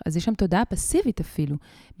במזרח, אז יש שם תודעה פסיבית אפילו,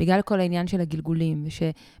 בגלל כל העניין של הגלגולים,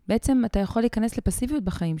 ושבעצם אתה יכול להיכנס לפסיביות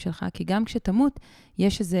בחיים שלך, כי גם כשתמות,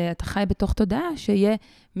 יש איזה, אתה חי בתוך תודעה, שיהיה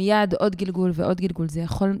מיד עוד גלגול ועוד גלגול. זה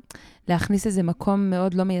יכול להכניס איזה מקום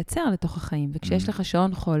מאוד לא מייצר לתוך החיים. וכשיש לך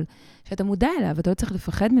שעון חול, שאתה מודע אליו, אתה לא צריך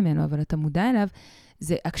לפחד ממנו, אבל אתה מודע אליו,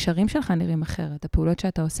 זה, הקשרים שלך נראים אחרת, הפעולות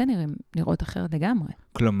שאתה עושה נראות אחרת לגמרי.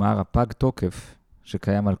 כלומר, הפג תוקף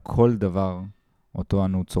שקיים על כל דבר אותו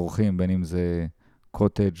אנו צורכים, בין אם זה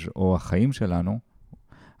קוטג' או החיים שלנו,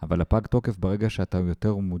 אבל הפג תוקף ברגע שאתה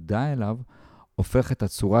יותר מודע אליו, הופך את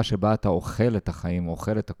הצורה שבה אתה אוכל את החיים,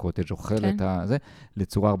 אוכל את הקוטג', אוכל את זה,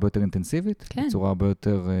 לצורה הרבה יותר אינטנסיבית, לצורה הרבה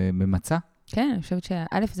יותר ממצה. כן, אני חושבת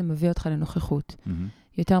שא' זה מביא אותך לנוכחות.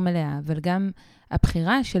 יותר מלאה, אבל גם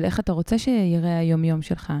הבחירה של איך אתה רוצה שיראה היום-יום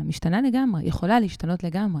שלך, משתנה לגמרי, יכולה להשתנות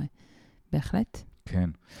לגמרי. בהחלט. כן.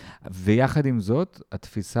 ויחד עם זאת,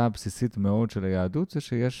 התפיסה הבסיסית מאוד של היהדות זה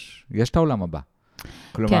שיש את העולם הבא.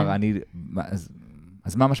 כלומר,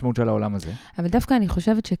 אז מה המשמעות של העולם הזה? אבל דווקא אני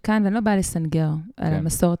חושבת שכאן, ואני לא באה לסנגר על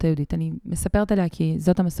המסורת היהודית, אני מספרת עליה כי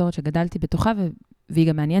זאת המסורת שגדלתי בתוכה, והיא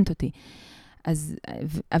גם מעניינת אותי.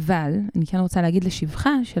 אבל, אני כן רוצה להגיד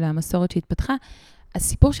לשבחה של המסורת שהתפתחה,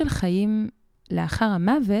 הסיפור של חיים לאחר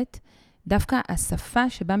המוות, דווקא השפה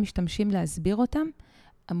שבה משתמשים להסביר אותם,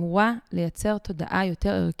 אמורה לייצר תודעה יותר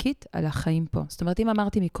ערכית על החיים פה. זאת אומרת, אם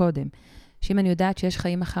אמרתי מקודם, שאם אני יודעת שיש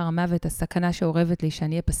חיים אחר המוות, הסכנה שעורבת לי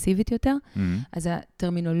שאני אהיה פסיבית יותר, אז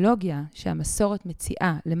הטרמינולוגיה שהמסורת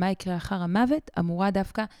מציעה למה יקרה אחר המוות, אמורה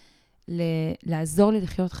דווקא לעזור לי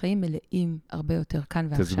לחיות חיים מלאים הרבה יותר כאן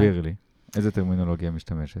ועכשיו. תסביר לי, איזה טרמינולוגיה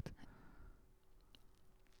משתמשת?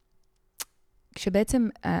 כשבעצם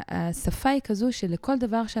השפה היא כזו שלכל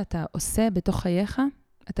דבר שאתה עושה בתוך חייך,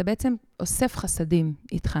 אתה בעצם אוסף חסדים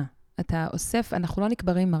איתך. אתה אוסף, אנחנו לא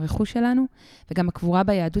נקברים עם הרכוש שלנו, וגם הקבורה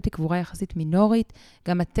ביהדות היא קבורה יחסית מינורית,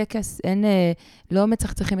 גם הטקס, לא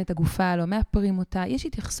מצחצחים את הגופה, לא מאפרים אותה, יש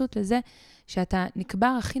התייחסות לזה שאתה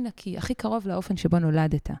נקבר הכי נקי, הכי קרוב לאופן שבו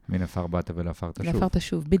נולדת. מן עפר באת ולעפר תשוב. לעפר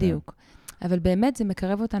תשוב, בדיוק. כן. אבל באמת זה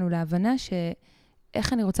מקרב אותנו להבנה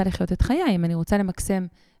שאיך אני רוצה לחיות את חיי, אם אני רוצה למקסם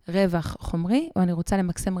רווח חומרי, או אני רוצה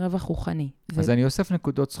למקסם רווח רוחני. אז אני אוסף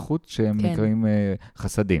נקודות זכות שהם נקראים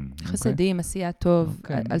חסדים. חסדים, עשייה טוב,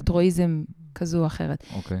 אלטרואיזם כזו או אחרת.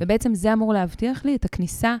 ובעצם זה אמור להבטיח לי את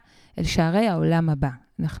הכניסה אל שערי העולם הבא.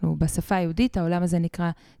 אנחנו בשפה היהודית, העולם הזה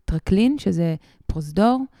נקרא טרקלין, שזה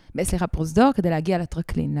פרוזדור, כדי להגיע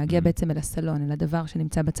לטרקלין, להגיע בעצם אל הסלון, אל הדבר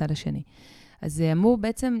שנמצא בצד השני. אז זה אמור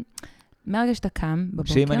בעצם... מהרגע שאתה קם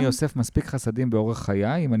בבוקר... שאם אני אוסף מספיק חסדים באורך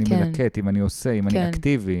חיי, אם אני מלקט, אם אני עושה, אם אני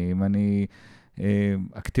אקטיבי, אם אני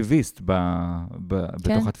אקטיביסט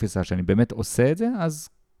בתוך התפיסה, שאני באמת עושה את זה, אז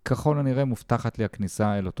ככל הנראה מובטחת לי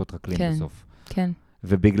הכניסה אל אותו טרקלין בסוף. כן.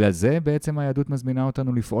 ובגלל זה בעצם היהדות מזמינה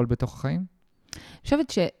אותנו לפעול בתוך החיים? אני חושבת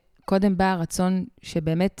שקודם בא הרצון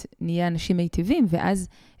שבאמת נהיה אנשים מיטיבים, ואז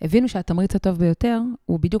הבינו שהתמריץ הטוב ביותר,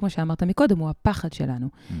 הוא בדיוק מה שאמרת מקודם, הוא הפחד שלנו.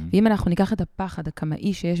 ואם אנחנו ניקח את הפחד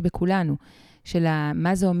הקמאי שיש בכולנו, של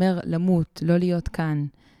מה זה אומר למות, לא להיות כאן,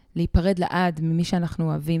 להיפרד לעד ממי שאנחנו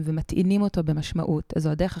אוהבים, ומטעינים אותו במשמעות, אז זו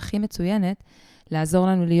הדרך הכי מצוינת, לעזור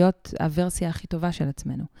לנו להיות הוורסיה הכי טובה של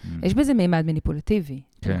עצמנו. יש בזה מימד מניפולטיבי,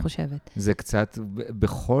 אני חושבת. זה קצת,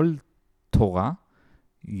 בכל תורה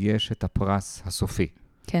יש את הפרס הסופי.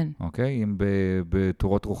 כן. אוקיי? אם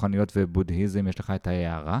בתורות רוחניות ובודהיזם יש לך את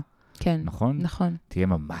ההערה, כן. נכון? נכון. תהיה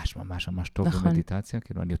ממש ממש ממש טוב במדיטציה,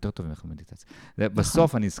 כאילו אני יותר טוב ממך במדיטציה.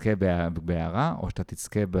 בסוף אני אזכה בהערה, או שאתה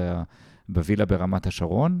תזכה בווילה ברמת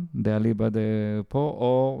השרון, דאליבא פה,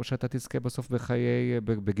 או שאתה תזכה בסוף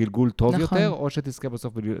בגלגול טוב יותר, או שתזכה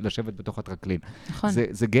בסוף לשבת בתוך הטרקלין. נכון.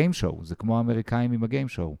 זה גיים שואו, זה כמו האמריקאים עם הגיים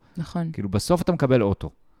שואו. נכון. כאילו בסוף אתה מקבל אוטו,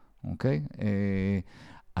 אוקיי?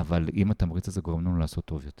 אבל אם התמריץ הזה גורם לנו לעשות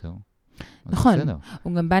טוב יותר, נכון.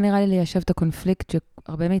 הוא גם בא נראה לי ליישב את הקונפליקט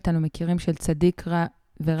שהרבה מאיתנו מכירים של צדיק רע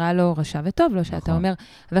ורע לו, רשע וטוב לו, שאתה אומר,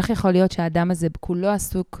 ואיך יכול להיות שהאדם הזה כולו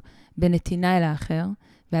עסוק בנתינה אל האחר,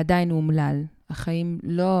 ועדיין הוא אומלל. החיים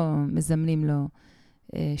לא מזמנים לו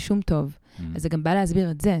שום טוב. אז זה גם בא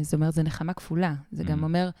להסביר את זה. זאת אומרת, זה נחמה כפולה. זה גם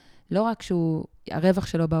אומר, לא רק שהוא, הרווח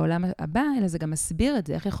שלו בעולם הבא, אלא זה גם מסביר את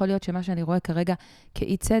זה. איך יכול להיות שמה שאני רואה כרגע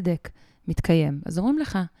כאי צדק מתקיים? אז אומרים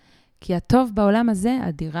לך, כי הטוב בעולם הזה,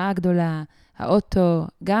 הדירה הגדולה, האוטו,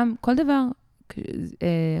 גם כל דבר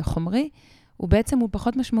חומרי, הוא בעצם הוא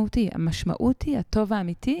פחות משמעותי. המשמעות היא, הטוב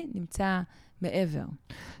האמיתי, נמצא מעבר.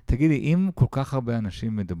 תגידי, אם כל כך הרבה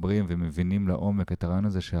אנשים מדברים ומבינים לעומק את הרעיון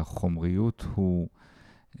הזה שהחומריות הוא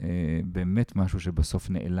באמת משהו שבסוף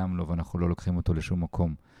נעלם לו ואנחנו לא לוקחים אותו לשום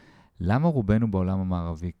מקום, למה רובנו בעולם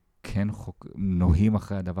המערבי כן נוהים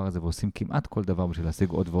אחרי הדבר הזה ועושים כמעט כל דבר בשביל להשיג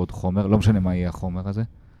עוד ועוד חומר? לא משנה מה יהיה החומר הזה.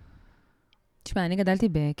 תשמע, אני גדלתי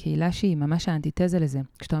בקהילה שהיא ממש האנטיתזה לזה.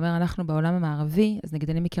 כשאתה אומר אנחנו בעולם המערבי, אז נגיד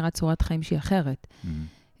אני מכירה צורת חיים שהיא אחרת.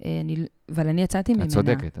 אבל אני יצאתי ממנה.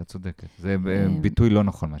 את צודקת. זה ביטוי לא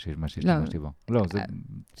נכון מה שהשתמשתי בו. לא,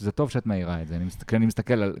 זה טוב שאת מעירה את זה. אני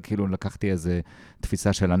מסתכל על, כאילו לקחתי איזו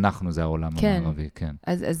תפיסה של אנחנו, זה העולם המערבי, כן.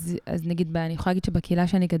 אז נגיד, אני יכולה להגיד שבקהילה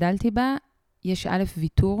שאני גדלתי בה, יש א'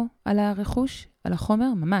 ויתור על הרכוש, על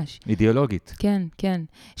החומר, ממש. אידיאולוגית. כן, כן.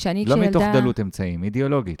 לא מתוך דלות אמצעים,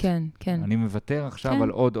 אידיאולוגית. כן, כן. אני מוותר עכשיו על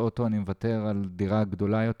עוד אוטו, אני מוותר על דירה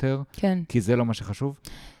גדולה יותר, כי זה לא מה שחשוב.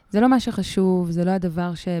 זה לא מה שחשוב, זה לא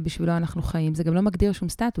הדבר שבשבילו אנחנו חיים, זה גם לא מגדיר שום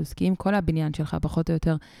סטטוס, כי אם כל הבניין שלך פחות או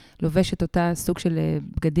יותר לובש את אותה סוג של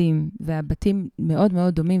בגדים, והבתים מאוד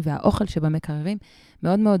מאוד דומים, והאוכל שבמקררים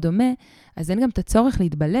מאוד מאוד דומה, אז אין גם את הצורך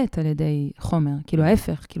להתבלט על ידי חומר, כאילו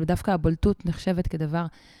ההפך, כאילו דווקא הבולטות נחשבת כדבר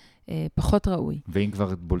פחות ראוי. ואם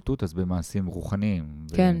כבר בולטות, אז במעשים רוחניים.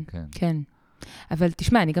 כן, כן. אבל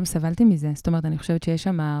תשמע, אני גם סבלתי מזה. זאת אומרת, אני חושבת שיש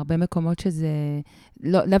שם הרבה מקומות שזה,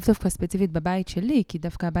 לאו דווקא ספציפית בבית שלי, כי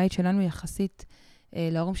דווקא הבית שלנו יחסית,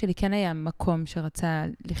 להורים שלי כן היה מקום שרצה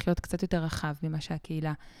לחיות קצת יותר רחב ממה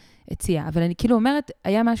שהקהילה הציעה. אבל אני כאילו אומרת,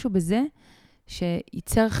 היה משהו בזה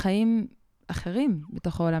שייצר חיים אחרים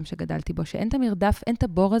בתוך העולם שגדלתי בו, שאין את המרדף, אין את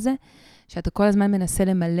הבור הזה, שאתה כל הזמן מנסה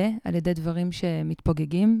למלא על ידי דברים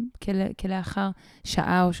שמתפוגגים כלאחר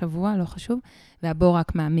שעה או שבוע, לא חשוב, והבור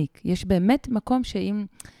רק מעמיק. יש באמת מקום שאם,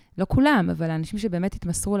 לא כולם, אבל האנשים שבאמת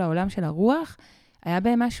התמסרו לעולם של הרוח, היה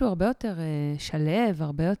בהם משהו הרבה יותר שלב,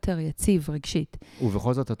 הרבה יותר יציב, רגשית.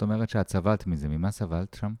 ובכל זאת את אומרת שאת סבלת מזה. ממה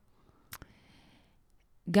סבלת שם?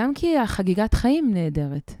 גם כי החגיגת חיים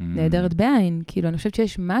נהדרת, נהדרת בעין. כאילו, אני חושבת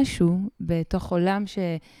שיש משהו בתוך עולם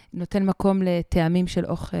שנותן מקום לטעמים של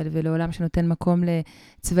אוכל, ולעולם שנותן מקום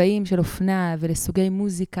לצבעים של אופנה, ולסוגי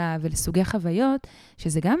מוזיקה, ולסוגי חוויות,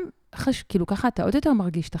 שזה גם, כאילו, ככה אתה עוד יותר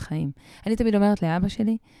מרגיש את החיים. אני תמיד אומרת לאבא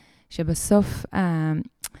שלי, שבסוף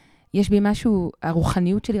יש בי משהו,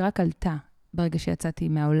 הרוחניות שלי רק עלתה ברגע שיצאתי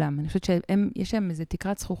מהעולם. אני חושבת שיש להם איזו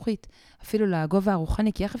תקרת זכוכית, אפילו לגובה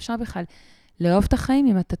הרוחני, כי איך אפשר בכלל לאהוב את החיים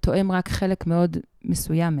אם אתה תואם רק חלק מאוד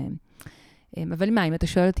מסוים מהם. אבל מה, אם אתה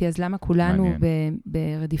שואל אותי, אז למה כולנו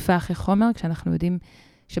ברדיפה אחרי חומר, כשאנחנו יודעים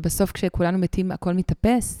שבסוף כשכולנו מתים הכל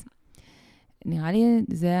מתאפס? נראה לי,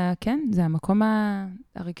 זה המקום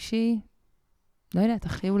הרגשי, לא יודעת,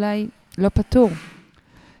 הכי אולי לא פתור.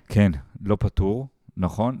 כן, לא פתור,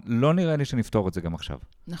 נכון. לא נראה לי שנפתור את זה גם עכשיו.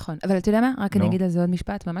 נכון, אבל אתה יודע מה? רק אני אגיד על זה עוד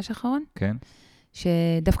משפט ממש אחרון. כן.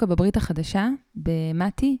 שדווקא בברית החדשה,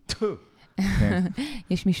 במתי,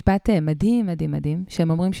 יש משפט מדהים, מדהים, מדהים, שהם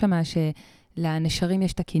אומרים שמה שלנשרים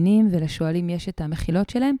יש את הכינים ולשואלים יש את המחילות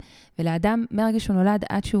שלהם, ולאדם מרגע שהוא נולד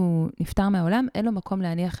עד שהוא נפטר מהעולם, אין לו מקום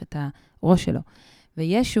להניח את הראש שלו.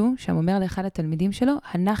 וישו, שם אומר לאחד התלמידים שלו,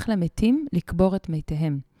 הנח למתים לקבור את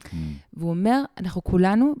מתיהם. והוא אומר, אנחנו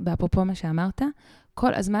כולנו, באפרופו מה שאמרת,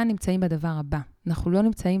 כל הזמן נמצאים בדבר הבא. אנחנו לא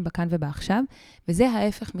נמצאים בכאן ובעכשיו, וזה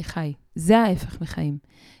ההפך מחי. זה ההפך מחיים.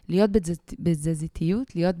 להיות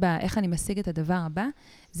בזזיתיות, להיות איך אני משיג את הדבר הבא,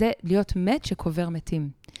 זה להיות מת שקובר מתים.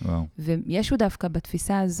 וואו. וישו דווקא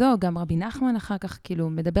בתפיסה הזו, גם רבי נחמן אחר כך כאילו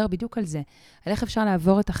מדבר בדיוק על זה, על איך אפשר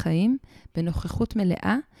לעבור את החיים בנוכחות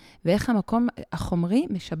מלאה, ואיך המקום החומרי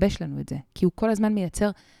משבש לנו את זה. כי הוא כל הזמן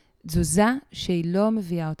מייצר תזוזה שהיא לא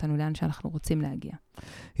מביאה אותנו לאן שאנחנו רוצים להגיע.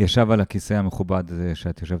 ישב על הכיסא המכובד הזה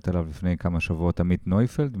שאת יושבת עליו לפני כמה שבועות, עמית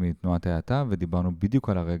נויפלד מתנועת ההאטה, ודיברנו בדיוק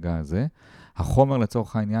על הרגע הזה. החומר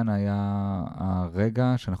לצורך העניין היה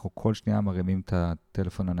הרגע שאנחנו כל שנייה מרימים את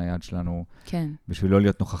הטלפון הנייד שלנו, כן. בשביל לא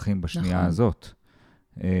להיות נוכחים בשנייה נכון. הזאת.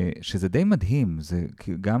 שזה די מדהים, זה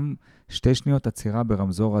גם 2 שניות עצירה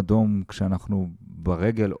ברמזור אדום, כשאנחנו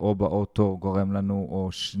ברגל או באוטו גורם לנו,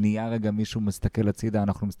 או שנייה רגע מישהו מסתכל הצידה,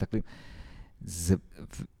 אנחנו מסתכלים.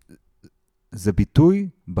 זה ביטוי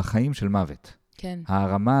בחיים של מוות. כן.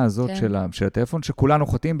 הרמה הזאת כן. של הטלפון, שכולנו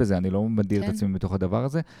חוטאים בזה, אני לא מדיר את עצמי בתוך הדבר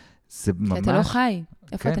הזה, זה ממש... כי אתה לא חי.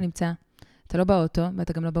 איפה כן. אתה נמצא? אתה לא באוטו,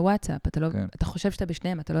 ואתה גם לא בוואטסאפ, כן. אתה חושב שאתה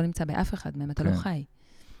בשניהם, אתה לא נמצא באף אחד מהם, אתה כן. לא חי.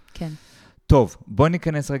 כן. טוב, בוא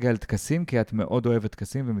ניכנס רגע על תקסים, כי את מאוד אוהבת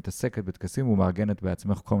תקסים ומתעסקת בתקסים, ומארגנת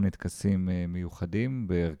בעצמך כל מיני תקסים מיוחדים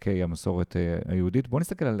בערכי המסורת היהודית. בוא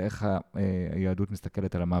נסתכל על איך היהדות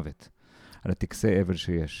מסתכלת על המוות, על הטקסי אבל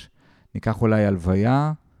שיש. ניקח אולי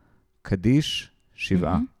הלוויה, קדיש,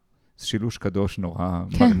 7. זה שילוש קדוש נורא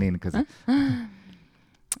מרנין כזה.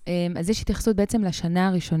 אז יש התייחסות בעצם לשנה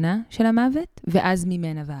הראשונה של המוות, ואז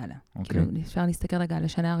ממנה והלאה. כאילו, אפשר להסתכל רגע על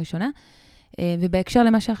השנה הראשונה, ובהקשר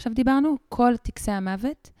למה שעכשיו דיברנו, כל טקסי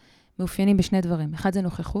המוות מאופיינים בשני דברים. אחד זה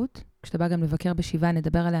נוכחות, כשאתה בא גם לבקר בשבעה,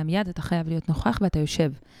 נדבר עליה מיד, אתה חייב להיות נוכח ואתה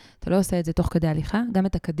יושב. אתה לא עושה את זה תוך כדי הליכה, גם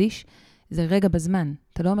את הקדיש, זה רגע בזמן.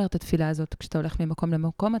 אתה לא אומר את התפילה הזאת כשאתה הולך ממקום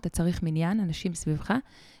למקום, אתה צריך מניין, אנשים סביבך,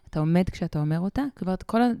 אתה עומד כשאתה אומר אותה, כבר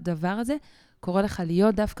כל הדבר הזה קורא לך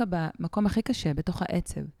להיות דווקא במקום הכי קשה, בתוך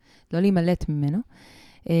העצב, לא להימלט ממנו.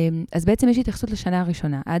 אז בעצם יש התייחסות לשנה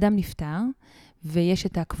הראשונה. האדם נפטר, ויש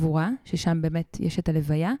את הקבורה, ששם באמת יש את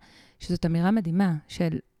הלוויה, שזאת אמירה מדהימה,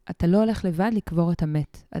 של אתה לא הולך לבד לקבור את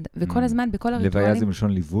המת. וכל הזמן, בכל הריטואלים... לוויה זה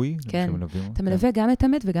מלשון ליווי? כן. אתה מלווה גם את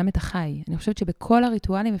המת וגם את החי. אני חושבת שבכל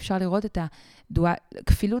הריטואלים אפשר לראות את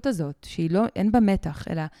הכפילות הזאת, שהיא לא, אין בה מתח,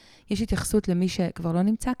 אלא יש התייחסות למי שכבר לא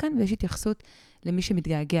נמצא כאן, ויש התייחסות למי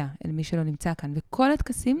שמתגעגע, אל מי שלא נמצא כאן. וכל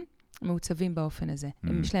הטקסים מעוצבים באופן הזה.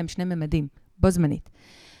 יש להם 2 ממדים, בו זמנית.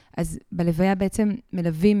 אז בלוויה בעצם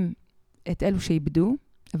מלווים את אלו שאיבדו,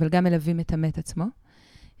 אבל גם מלווים את המת עצמו.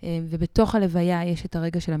 ובתוך הלוויה יש את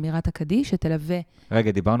הרגע של אמירת הקדיש, שתלווה...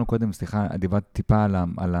 רגע, דיברנו קודם, סליחה, דיברת טיפה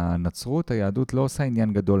על הנצרות, היהדות לא עושה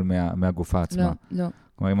עניין גדול מהגופה עצמה. לא.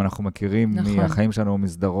 כלומר, אם אנחנו מכירים מהחיים שלנו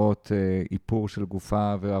מסדרות, איפור של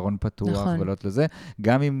גופה וארון פתוח ולא לזה,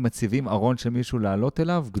 גם אם מציבים ארון של מישהו לעלות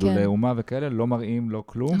אליו, גדולי אומה וכאלה, לא מראים, לא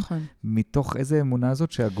כלום. מתוך איזה אמונה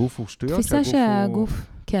הזאת שהגוף הוא שטויות? תפיסה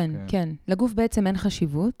שהגוף, כן. לגוף בעצם אין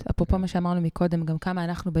חשיבות. אפרופו מה שאמרנו מקודם, גם כמה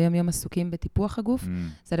אנחנו ביום יום עסוקים בטיפוח הגוף.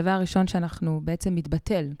 זה הדבר הראשון שאנחנו בעצם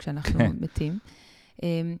מתבטל כשאנחנו מתים.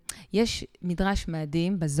 יש מדרש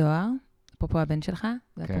מדהים בזוהר, אפרופו הבן שלך,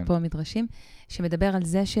 ואפרופו המדרשים, שמדבר על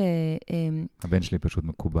זה הבן שלי פשוט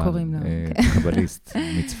מקובל. קוראים לו. קבליסט,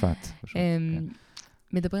 מצפת.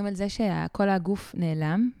 מדברים על זה שכל הגוף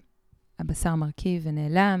נעלם, הבשר מרכיב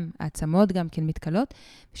ונעלם, העצמות גם כן מתקלות,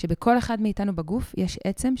 שבכל אחד מאיתנו בגוף יש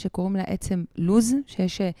עצם שקוראים לה עצם לוז,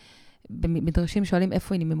 שיש במדרשים שואלים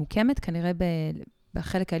איפה היא ממוקמת, כנראה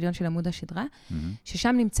בחלק העליון של עמוד השדרה,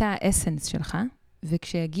 ששם נמצא האסנס שלך,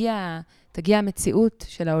 תגיע המציאות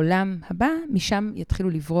של העולם הבא, משם יתחילו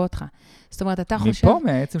לברוא אותך. זאת אומרת, אתה חושב... מפה,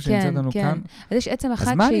 מהעצם שנמצאת לנו כאן? אז יש עצם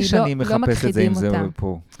אחת שהיא לא מכחידים אותה.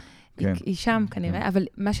 היא שם כנראה, אבל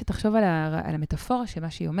מה שתחשוב על המטאפורה,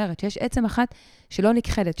 שמה שהיא אומרת, שיש עצם אחת שלא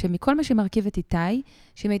נכחדת, שמכל מה שמרכיב את איתי,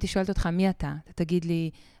 שאם הייתי שואלת אותך מי אתה תגיד לי,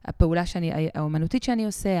 הפעולה האומנותית שאני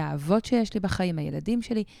עושה, האהבות שיש לי בחיים, הילדים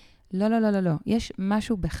שלי, לא, לא, לא, לא, לא. יש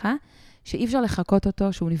משהו בך שאי אפשר לחכות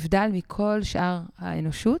אותו, שהוא נבדל מכל שאר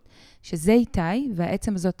האנושות, שזה איתי,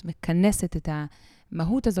 והעצם הזאת מכנסת את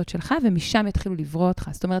המהות הזאת שלך, ומשם יתחילו לברוא אותך.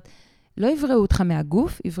 זאת אומרת, לא יבראו אותך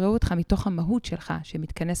מהגוף, יבראו אותך מתוך המהות שלך,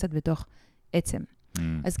 שמתכנסת בתוך עצם.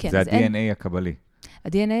 אז כן, זה ה-DNA הקבלי.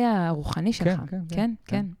 ה-DNA הרוחני שלך.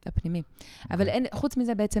 כן, הפנימי. אבל חוץ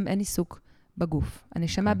מזה בעצם אין עיסוק בגוף.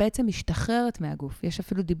 הנשמה בעצם משתחררת מהגוף. יש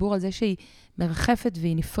אפילו דיבור על זה שהיא מרחפת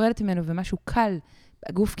והיא נפרדת ממנו, ומשהו קל.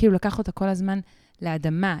 הגוף כאילו לקח אותה כל הזמן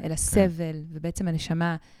לאדמה, אל הסבל, ובעצם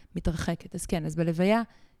הנשמה מתרחקת. אז כן, אז בלוויה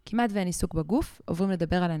כמעט ואין עיסוק בגוף, עוברים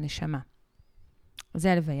לדבר על הנשמה.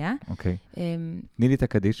 זה הלוויה. אוקיי. תני לי את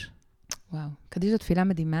הקדיש. וואו, קדיש זו תפילה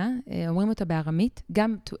מדהימה. אומרים אותה בארמית,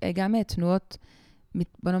 גם תנועות,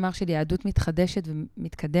 בוא נאמר של יהדות מתחדשת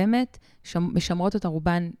ומתקדמת, משמרות אותה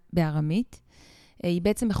רובן בארמית. היא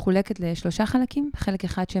בעצם מחולקת לשלושה חלקים. חלק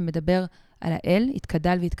אחד שמדבר על האל,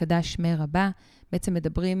 התקדל והתקדש שמי רבה. בעצם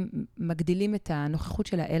מגדילים את הנוכחות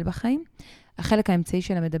של האל בחיים. החלק האמצעי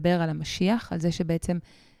שלה מדבר על המשיח, על זה שבעצם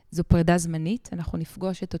זו פרידה זמנית. אנחנו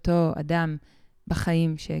נפגוש את אותו אדם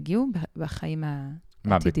בחיים שהגיעו, בחיים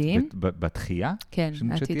העתידיים. בתחייה? כן,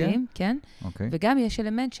 העתידיים, כן. וגם יש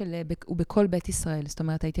אלמנט הוא בכל בית ישראל. זאת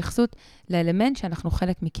אומרת, ההתייחסות לאלמנט שאנחנו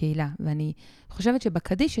חלק מקהילה. ואני חושבת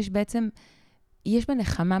שבקדיש יש בה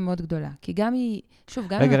נחמה מאוד גדולה. כי גם היא, שוב,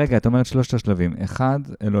 גם... רגע, את אומרת שלושת השלבים. אחד,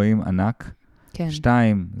 אלוהים ענק. כן.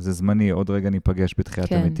 2, זה זמני, עוד רגע ניפגש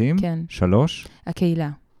בתחיית המתים. כן. 3. הקהילה.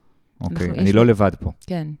 אוקיי, אני לא לבד פה.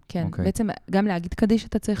 כן. בעצם גם להגיד קדיש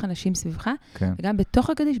אתה צריך אנשים סביבך, וגם בתוך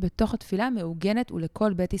הקדיש, בתוך התפילה, מעוגנת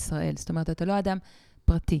ולכל בית ישראל. זאת אומרת, אתה לא אדם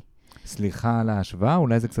פרטי. סליחה על ההשוואה,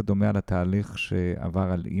 אולי זה קצת דומה על התהליך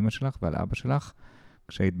שעבר על אמא שלך ועל אבא שלך,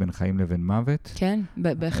 כשהיית בין חיים לבין מוות. כן,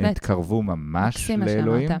 בהחלט. התקרבו ממש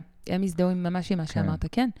לאלוהים. הם הזדהו ממש עם מה שאמרת,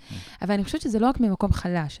 כן. אבל אני חושבת שזה לא רק ממקום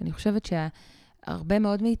חלש. אני חושבת שהרבה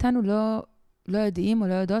מאוד מאיתנו לא יודעים או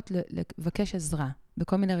לא יודעות לבקש עזרה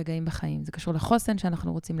בכל מיני רגעים בחיים. זה קשור לחוסן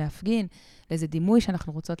שאנחנו רוצים להפגין, לאיזה דימוי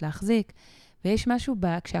שאנחנו רוצות להחזיק. ויש משהו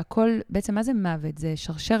כשהכל, בעצם מה זה מוות? זה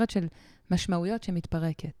שרשרת של משמעויות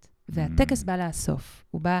שמתפרקת. והטקס בא לאסוף,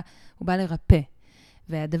 הוא בא לרפא.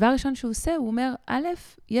 והדבר הראשון שהוא עושה, הוא אומר, א',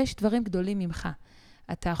 יש דברים גדולים ממך.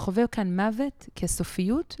 אתה חווה כאן מוות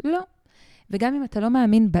כסופיות? לא. וגם אם אתה לא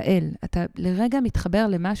מאמין באל, אתה לרגע מתחבר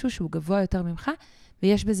למשהו שהוא גבוה יותר ממך,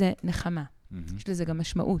 ויש בזה נחמה. יש לזה גם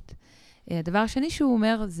משמעות. הדבר השני שהוא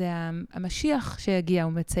אומר, זה המשיח שהגיע,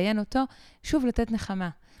 הוא מציין אותו, שוב לתת נחמה.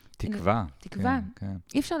 תקווה. תקווה.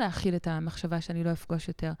 אי אפשר להכיל את המחשבה שאני לא אפגוש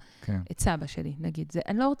יותר את סבא שלי, נגיד.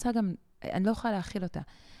 אני לא יכולה להכיל אותה.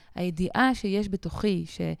 הידיעה שיש בתוכי,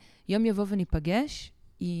 שיום יבוא וניפגש,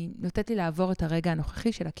 היא נותנת לי לעבור את הרגע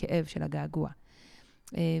הנוכחי של הכאב, של הגעגוע.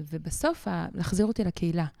 ובסוף, להחזיר אותי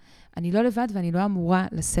לקהילה. אני לא לבד ואני לא אמורה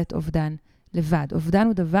לשאת אובדן לבד. אובדן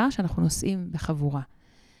הוא דבר שאנחנו נושאים בחבורה.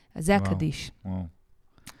 אז זה הקדיש. וואו.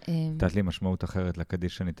 נתת לי משמעות אחרת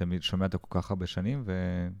לקדיש, שאני תמיד שומע אותו כל כך הרבה שנים,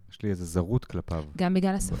 ויש לי איזו זרות כלפיו. גם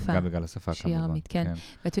בגלל השפה. גם בגלל השפה, כמובן. שירמית, כן.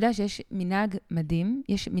 ואתה יודע שיש מנהג מדהים,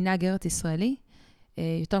 יש מנהג ארץ ישראלי,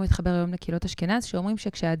 יותר מתחבר היום לקהילות אשכנז, שאומרים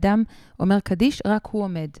שכשאדם אומר קדיש, רק הוא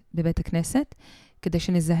עומד בבית הכנסת, כדי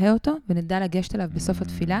שנזהה אותו, ונדע לגשת אליו בסוף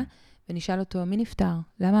התפילה, ונשאל אותו, מי נפטר?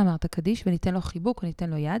 למה אמרת קדיש? וניתן לו חיבוק, וניתן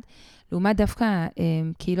לו יד. לעומת דווקא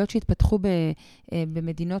קהילות שהתפתחו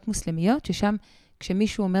במדינות מוסלמיות, ששם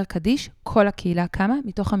כשמישהו אומר קדיש, כל הקהילה קמה,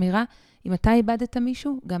 מתוך אמירה, אם אתה איבדת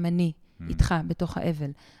מישהו, גם אני איתך בתוך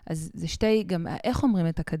האבל. אז זה גם איך אומרים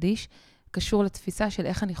את הקדיש, קשור לתפיסה של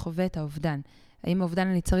איך אני חווה את האובדן. האם האובדן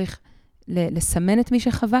אני צריך לסמן את מי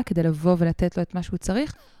שחווה, כדי לבוא ולתת לו את מה שהוא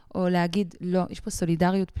צריך, או להגיד, לא, יש פה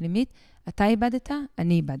סולידריות פנימית, אתה איבדת,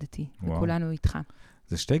 אני איבדתי, וכולנו איתך.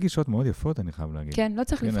 זה שתי גישות מאוד יפות, אני חייב להגיד. כן, לא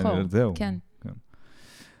צריך לבחור. זהו. כן.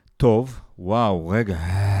 טוב, וואו, רגע.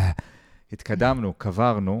 התקדמנו,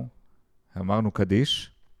 קברנו, אמרנו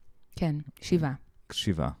קדיש. כן, 7.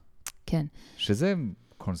 7. כן. שזה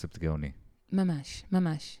קונספט גאוני. ממש,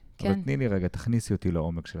 ממש. אבל תני לי רגע, תכניסי אותי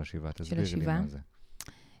לעומק של השבעה, תסבירי לי מה זה.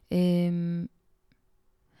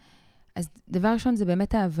 אז דבר ראשון זה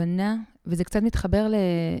באמת ההבנה, וזה קצת מתחבר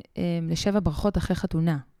ל7 ברכות אחרי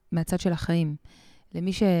חתונה, מהצד של החיים.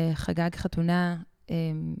 למי שחגג חתונה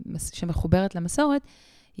שמחוברת למסורת,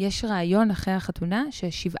 יש רעיון אחרי החתונה,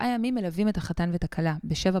 ש7 ימים מלווים את החתן ואת הכלה,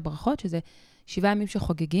 ב7 ברכות, שזה 7 ימים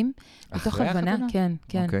שחוגגים. אחרי החתונה? כן,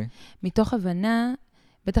 כן. אוקיי. מתוך הבנה,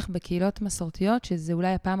 בטח בקהילות מסורתיות, שזה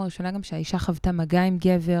אולי הפעם הראשונה גם שהאישה חוותה מגע עם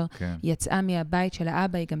גבר, כן. היא יצאה מהבית של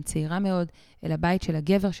האבא, היא גם צעירה מאוד, אל הבית של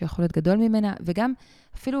הגבר, שיכול להיות גדול ממנה, וגם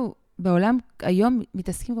אפילו בעולם היום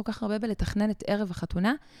מתעסקים כל כך הרבה בלתכנן את ערב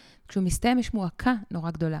החתונה, כשהוא מסתיים יש מועקה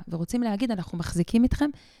נורא גדולה, ורוצים להגיד, אנחנו מחזיקים איתכם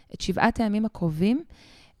את 7 הימים הקרובים,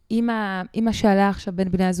 אמא שעלה עכשיו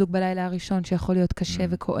בין בני הזוג בלילה הראשון, שיכול להיות קשה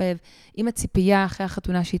וכואב, עם הציפייה אחרי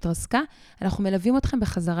החתונה שהתרסקה, אנחנו מלווים אתכם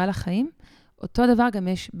בחזרה לחיים. אותו דבר גם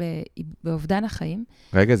יש באובדן החיים.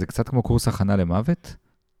 רגע, זה קצת כמו קורס הכנה למוות?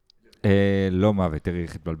 לא מוות, תראי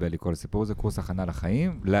איך התבלבל לי כל הסיפור, זה קורס הכנה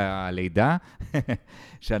לחיים, ללידה,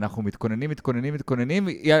 שאנחנו מתכוננים,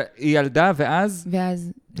 היא ילדה ואז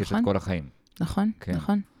יש את כל החיים. נכון,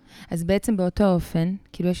 נכון. אז בעצם באותו אופן,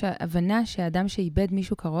 כאילו יש הבנה שהאדם שאיבד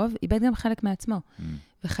מישהו קרוב, איבד גם חלק מעצמו,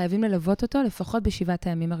 וחייבים ללוות אותו לפחות ב7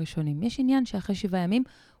 הימים הראשונים. יש עניין שאחרי 7 ימים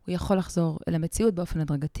הוא יכול לחזור אל המציאות באופן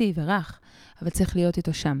הדרגתי ורך, אבל צריך להיות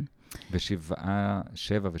איתו שם. 7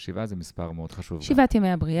 ו7 זה מספר מאוד חשוב. 7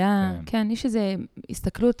 ימי הבריאה, כן, יש איזו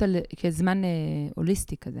הסתכלות על כזמן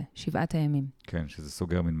הוליסטי כזה, 7 הימים. כן, שזה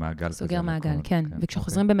סוגר מן מעגל. סוגר מעגל, כן.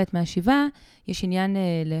 וכשחוזרים באמת מהשבעה, יש עניין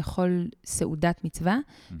לאכול סעודת מצווה,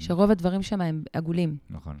 שרוב הדברים שם הם עגולים.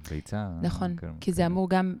 נכון, ביצה. נכון, כי זה אמור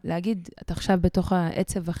גם להגיד, את עכשיו בתוך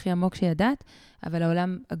העצב הכי עמוק שידעת, אבל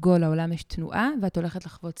העולם עגול, העולם יש תנועה, ואת הולכת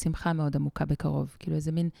לחוות שמחה מאוד עמוקה בקרוב. כאילו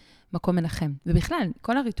איזה מין מקום מנחם. ובכלל,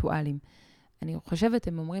 כל הריטואלים, אני חושבת,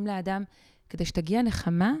 הם אומרים לאדם, כדי שתגיע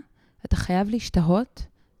נחמה, אתה חייב להשתהות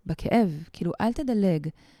בכאב. כאילו, אל תדלג,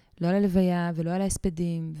 לא על הלוויה, ולא על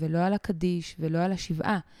ההספדים, ולא על הקדיש, ולא על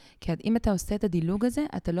השבעה. כי אם אתה עושה את הדילוג הזה,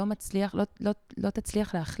 אתה לא מצליח, לא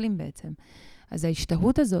תצליח להחלים בעצם. אז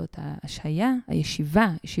ההשתהות הזאת, ההשהיה,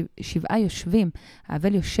 הישיבה, 7 יושבים,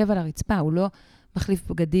 האבל יושב על הרצפה, הוא לא מחליף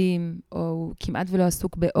בגדים, או הוא כמעט ולא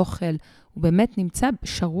עסוק באוכל, הוא באמת נמצא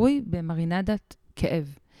שרוי במרינדת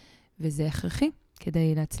כאב. וזה הכרחי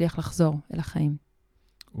כדי להצליח לחזור אל החיים.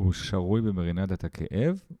 הוא שרוי במרינדת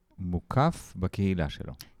הכאב, מוקף בקהילה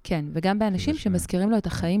שלו. כן, וגם באנשים שמזכירים לו את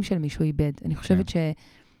החיים של מישהו איבד. אני חושבת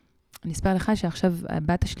אני אספר לך שעכשיו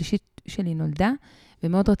הבת השלישית שלי נולדה,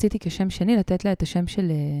 ומאוד רציתי כשם שני לתת לה את השם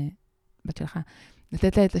של, בת שלך,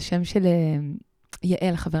 לתת לה את השם של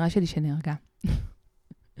יעל, חברה שלי שנהרגה.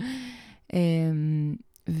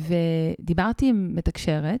 ודיברתי עם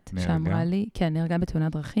מתקשרת, שאמרה לי, כן, נהרגה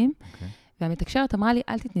בתאונת דרכים, והמתקשרת אמרה לי,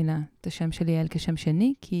 אל תתני לה את השם של יעל כשם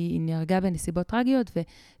שני, כי היא נהרגה בנסיבות טרגיות,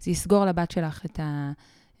 וזה יסגור לבת שלך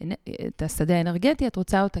את השדה האנרגטי, את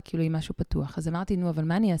רוצה אותה כאילו עם משהו פתוח. אז אמרתי, נו, אבל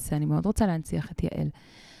מה אני אעשה? אני מאוד רוצה להנציח את יעל.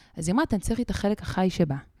 אז היא אמרה, תנציחי את החלק החי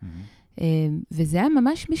שבה. וזה היה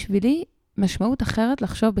ממש בשבילי משמעות אחרת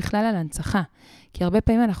לחשוב בכלל על הנצחה. כי הרבה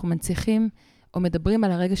פעמים אנחנו מנציחים או מדברים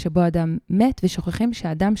על הרגע שבו אדם מת, ושוכחים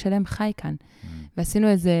שהאדם שלם חי כאן. ועשינו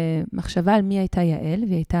איזו מחשבה על מי הייתה יעל,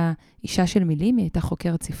 והיא הייתה אישה של מילים, היא הייתה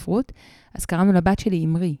חוקרת ספרות. אז קראנו לבת שלי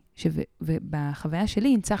אמרי, ובחוויה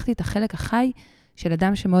שלי הנצחתי את החלק החי של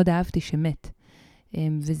אדם שמאוד אהבתי שמת.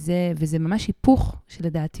 וזה ממש היפוך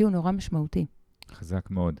שלדעתי הוא נורא משמעותי.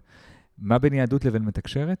 חזק מאוד. מה בין יהדות לבין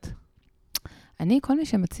מתקשרת? כל מי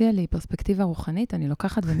שמציע לי פרספקטיבה רוחנית, אני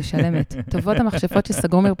לוקחת ומשלמת. טובות המכשפות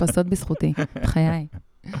שסגרו מרפסות בזכותי, בחיי.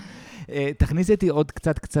 תכניס אותי עוד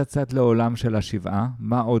קצת לעולם של השבעה.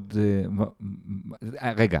 מה עוד...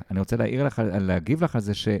 רגע, אני רוצה להגיב לך על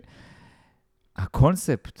זה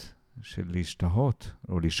שהקונספט של להשתהות,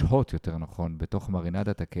 או לשהות יותר נכון, בתוך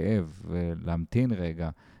מרינדת הכאב, ולהמתין רגע,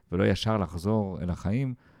 ולא ישר לחזור אל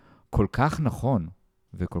החיים, כל כך נכון,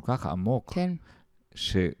 וכל כך עמוק, כן.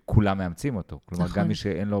 שכולם מאמצים אותו. כלומר, נכון. גם מי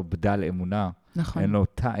שאין לו בדל אמונה, נכון. אין לו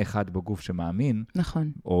תא אחד בגוף שמאמין,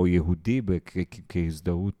 נכון. או יהודי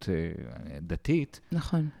כהזדהות דתית,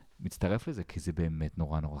 נכון. מצטרף לזה, כי זה באמת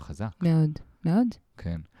נורא נורא חזק. מאוד, מאוד.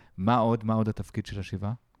 כן. מה עוד התפקיד של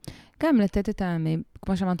השבעה? גם לתת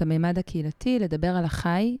כמו שאמרת, המימד הקהילתי, לדבר על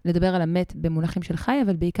החי, לדבר על המת במונחים של חי,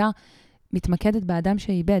 אבל בעיקר מתמקדת באדם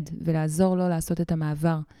שאיבד, ולעזור לו לעשות את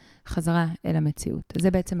המעבר חזרה אל המציאות.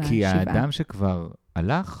 זה בעצם כי השבעה. האדם שכבר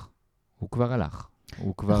הלך, הוא כבר הלך.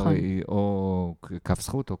 הוא כבר נכון. או כף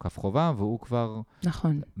זכות או כף חובה, והוא כבר...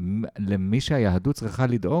 נכון. למי שהיהדות צריכה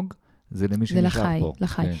לדאוג, זה למי שנשאר פה. זה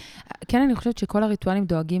לחי. כן, אני חושבת שכל הריטואלים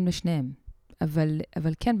דואגים לשניהם.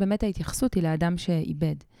 אבל כן, באמת ההתייחסות היא לאדם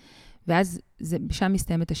שאיבד. ואז שם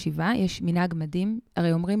מסתיימת השבעה, יש מנהג מדהים,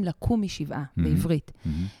 הרי אומרים לקום משבעה בעברית.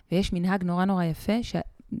 ויש מנהג נורא נורא יפה,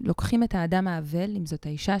 לוקחים את האדם האבל, אם זאת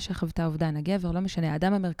האישה שחוותה אובדן, הגבר, לא משנה,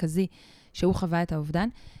 האדם המרכזי שהוא חווה את האובדן,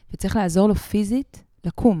 וצריך לעזור לו פיזית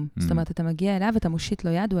לקום. זאת אומרת, אתה מגיע אליו, אתה מושיט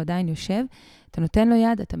לו יד, הוא עדיין יושב, אתה נותן לו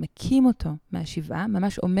יד, אתה מקים אותו מהשבעה,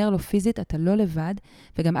 ממש אומר לו פיזית, אתה לא לבד,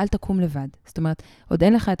 וגם אל תקום לבד. זאת אומרת, עוד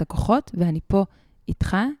אין לך את הכוחות, ואני פה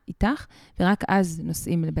איתך, ורק אז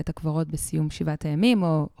נוסעים לבית הקברות בסיום 7 הימים,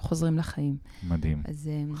 או חוזרים לחיים. מדהים. אז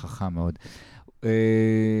חכם מאוד.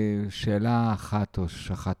 שאלה אחת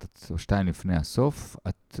או שתיים לפני הסוף,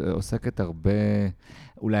 את עוסקת הרבה,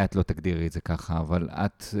 אולי את לא תגדירי את זה ככה, אבל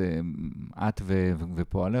את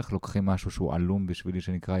ופועלך לוקחים משהו שהוא עלום בשבילי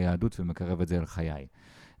שנקרא יהדות, ומקרב את זה אל חיי.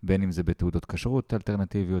 בין אם זה בתעודות כשרות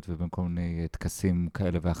אלטרנטיביות, ובין כל מיני תקסים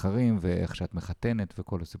כאלה ואחרים, ואיך שאת מחתנת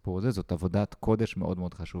וכל הסיפור הזה, זאת עבודת קודש מאוד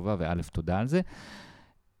מאוד חשובה, וא' תודה על זה.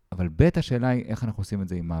 אבל ב' השאלה היא איך אנחנו עושים את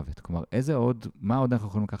זה עם מוות. כלומר, מה עוד אנחנו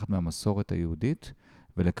יכולים לקחת מהמסורת היהודית,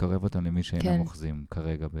 ולקרב אותם למי שאינם אוחזים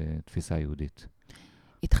כרגע בתפיסה היהודית.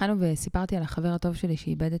 התחלנו וסיפרתי על החבר הטוב שלי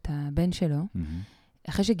שאיבד את הבן שלו.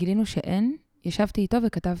 אחרי שגילינו שאין, ישבתי איתו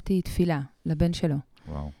וכתבתי תפילה לבן שלו.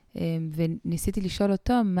 וואו. וניסיתי לשאול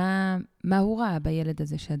אותו מה הוא ראה בילד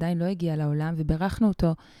הזה שעדיין לא הגיע לעולם, וברכנו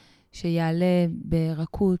אותו שיעלה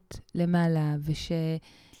ברכות למעלה,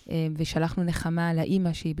 ושלחנו נחמה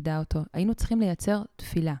לאמא שאיבדה אותו. היינו צריכים לייצר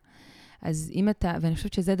תפילה. אז ואני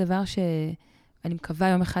חושבת שזה דבר שאני מקווה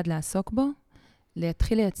יום אחד לעסוק בו,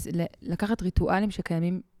 להתחיל לקחת ריטואלים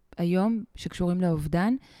שקיימים היום, שקשורים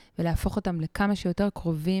לאובדן, ולהפוך אותם לכמה שיותר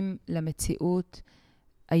קרובים למציאות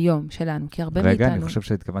היום שלנו, כי הרבה מאיתנו... רגע, אני חושב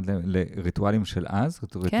שהתכוונת לריטואלים של אז,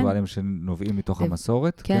 ריטואלים שנובעים מתוך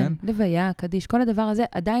המסורת, כן? לוויה, קדיש, כל הדבר הזה,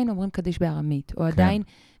 עדיין אומרים קדיש בארמית, או עדיין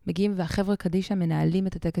מגיעים והחבר'ה קדישה מנהלים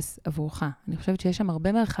את הטקס עבורך. אני חושבת שיש שם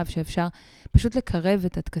הרבה מרחב שאפשר פשוט לקרב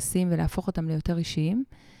את הטקסים ולהפוך אותם ליותר אישיים.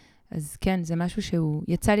 אז כן, זה משהו שהוא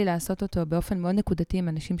יצא לי לעשות אותו באופן מאוד נקודתי עם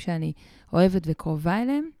אנשים שאני אוהבת וקרובה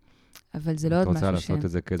אליהם, אבל זה לא עוד משהו את רוצה לעשות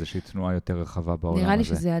את זה כאיזושהי תנועה יותר רחבה בעולם הזה? נראה לי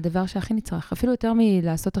שזה הדבר שהכי נצרך. אפילו יותר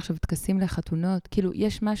מלעשות עכשיו טקסים לחתונות. כאילו,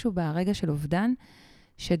 יש משהו ברגע של אובדן,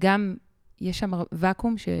 שגם יש שם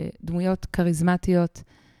וקום שדמויות כריזמטיות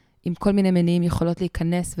עם כל מיני מניעים יכולות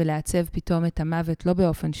להיכנס ולעצב פתאום את המוות, לא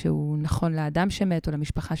באופן שהוא נכון לאדם שמת או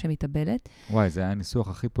למשפחה שמתאבלת. וואי, זה היה הניסוח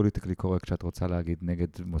הכי פוליטיקלי קורקט שאת רוצה להגיד נגד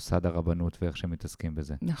מוסד הרבנות ואיך שמתעסקים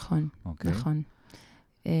בזה. נכון, נכון.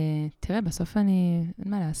 תראה, בסוף אין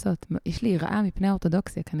מה לעשות. יש לי יראה מפני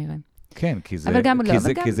האורתודוקסיה כנראה. כן, כי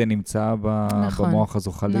זה נמצא במוח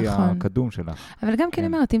הזוחלי הקדום שלך. אבל גם כן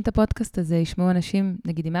אומרת, אם את הפודקאסט הזה ישמעו אנשים,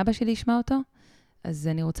 נגיד אם אבא שלי ישמע אותו, אז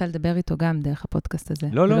אני רוצה לדבר איתו גם דרך הפודקאסט הזה.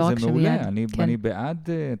 לא, זה מעולה. אני בעד,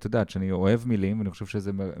 אתה יודעת, שאני אוהב מילים, ואני חושב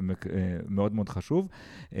שזה מאוד מאוד חשוב,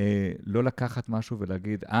 לא לקחת משהו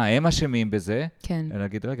ולהגיד, הם אשמים בזה, אלא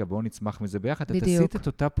להגיד, רגע, בואו נצמח מזה ביחד. אתה עשית את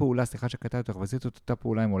אותה פעולה, סליחה שכתבתי אותך, ועשית את אותה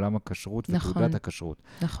פעולה עם עולם הכשרות ותעודת הכשרות.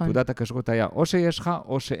 תעודת הכשרות היה או שיש לך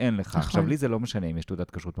או שאין לך. עכשיו, לי זה לא משנה אם יש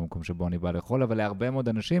תעודת כשרות במקום שבו אני בא לאכול, אבל להרבה מאוד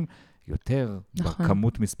אנשים, יותר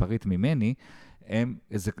בכמות מספרית ממני,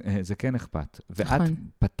 זה כן אכפת. ואת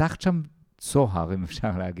פתחת שם צוהר, אם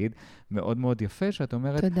אפשר להגיד, מאוד מאוד יפה, שאת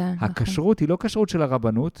אומרת, הכשרות היא לא כשרות של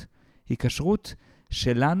הרבנות, היא כשרות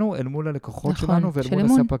שלנו אל מול הלקוחות שלנו, ואל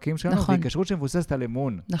מול הספקים שלנו, והיא כשרות שמבוססת על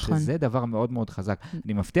אמון, שזה דבר מאוד מאוד חזק.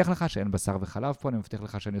 אני מבטיח לך שאין בשר וחלב פה, אני מבטיח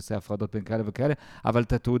לך שאני עושה הפרדות בין כאלה וכאלה, אבל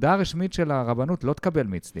את התעודה הרשמית של הרבנות לא תקבל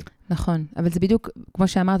מאצלי. נכון, אבל זה בדיוק, כמו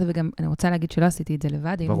שאמרת, וגם אני רוצה להגיד שלא עשיתי את זה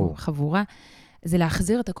לבד, היינו חבורה, זה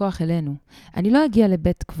להחזיר את הכוח אלינו. אני לא אגיע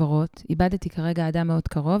לבית קברות, איבדתי כרגע אדם מאוד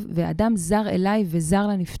קרוב, ואדם זר אליי וזר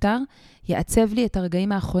לנפטר, יעצב לי את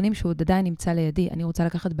הרגעים האחרונים שהוא עדיין נמצא לידי. אני רוצה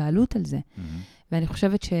לקחת בעלות על זה. ואני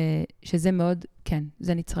חושבת שזה מאוד, כן,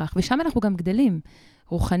 זה נצרך. ושם אנחנו גם גדלים,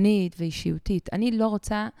 רוחנית ואישיותית. אני לא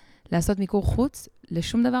רוצה לעשות מיקור חוץ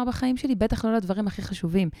לשום דבר בחיים שלי, בטח לא לדברים הכי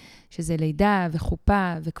חשובים, שזה לידה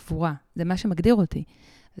וחופה וקבורה. זה מה שמגדיר אותי.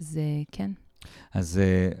 אז כן. אז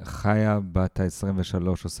חיה בת ה-23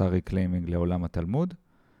 עושה ריקליימינג לעולם התלמוד,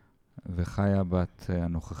 וחיה בת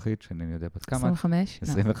הנוכחית, שאני יודע בת כמה?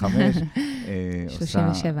 25.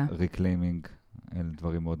 עושה ריקליימינג אל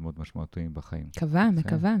דברים מאוד מאוד משמעותיים בחיים.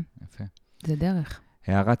 מקווה. יפה. זה דרך.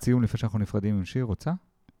 הערת סיום לפני שאנחנו נפרדים עם שיר, רוצה?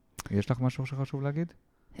 יש לך משהו שחשוב להגיד?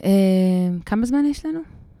 כמה זמן יש לנו?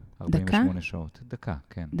 48 שעות. דקה,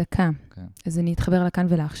 כן. דקה. אז אני אתחבר לכאן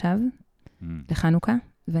ולעכשיו, לחנוכה.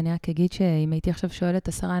 ואני רק אגיד שאם הייתי עכשיו שואלת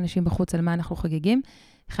 10 אנשים בחוץ על מה אנחנו חגיגים,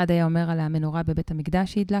 אחד היה אומר על המנורה בבית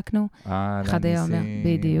המקדש שהדלקנו, אחד היה אומר,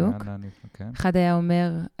 בדיוק, אחד היה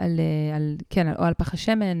אומר או על פח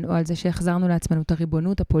השמן, או על זה שהחזרנו לעצמנו את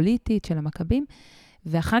הריבונות הפוליטית של המכבים,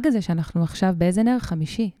 והחג הזה שאנחנו עכשיו באיזה נר?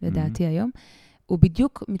 5, לדעתי היום, הוא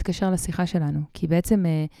בדיוק מתקשר לשיחה שלנו, כי בעצם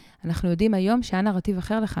אנחנו יודעים היום שהיה נרטיב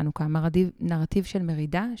אחר לחנוכה, נרטיב של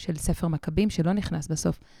מרידה, של ספר מכבים, שלא נכנס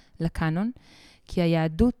בסוף לקאנון, כי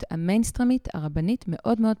היהדות המיינסטרמית, הרבנית,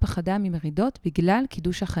 מאוד מאוד פחדה ממרידות בגלל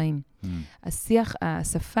קידוש החיים. השיח,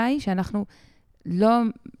 השפה היא שאנחנו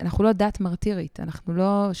לא דת מרטירית, אנחנו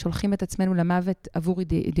לא שולחים את עצמנו למוות עבור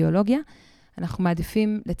אידיאולוגיה, אנחנו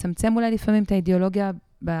מעדיפים לצמצם אולי לפעמים את האידיאולוגיה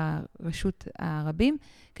ברשות הרבים,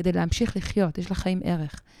 כדי להמשיך לחיות, יש לחיים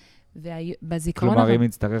ערך. ובזיכרון... כלומר, אם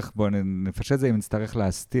נצטרך, בואו נפשט זה, אם נצטרך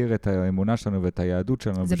להסתיר את האמונה שלנו ואת היהדות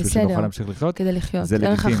שלנו, זה בשביל בסדר, שנוכל להמשיך לחיות, כדי לחיות. זה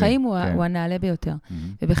לגיטימי. ערך החיים הוא הנעלה ביותר.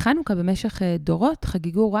 ובחנוכה, במשך דורות,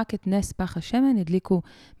 חגיגו רק את נס פח השמן, הדליקו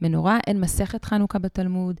מנורה, אין מסכת חנוכה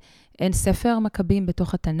בתלמוד, אין ספר מכבים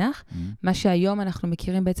בתוך התנ"ך, מה שהיום אנחנו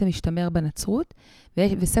מכירים בעצם משתמר בנצרות,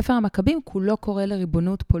 וספר המכבים כולו קורא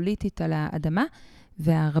לריבונות פוליטית על האדמה,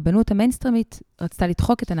 והרבנות המיינסטרמית רצתה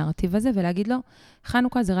לדחוק את הנרטיב הזה ולהגיד לו,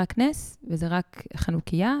 חנוכה זה רק נס, וזה רק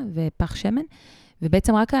חנוכיה ופח שמן,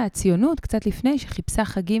 ובעצם רק הציונות, קצת לפני, שחיפשה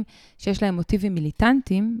חגים שיש להם מוטיבים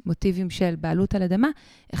מיליטנטיים, מוטיבים של בעלות על אדמה,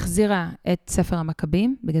 החזירה את ספר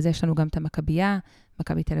המכבים, בגלל זה יש לנו גם את המכבייה,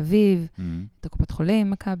 מכבי תל אביב, את הקופת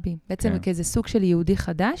חולים, מכבי, בעצם כאיזה סוג של יהודי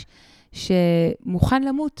חדש, שמוכן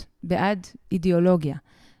למות בעד אידיאולוגיה.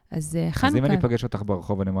 אז חנוכה... אז אם אני פגש אותך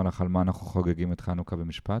ברחוב ואני אומר לך על מה אנחנו חוגגים את חנוכה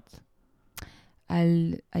במשפט?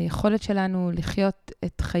 על היכולת שלנו לחיות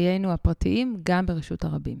את חיינו הפרטיים גם ברשות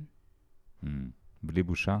הרבים. בלי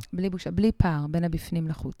בושה? בלי בושה, בלי פער בין הבפנים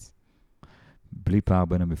לחוץ. בלי פער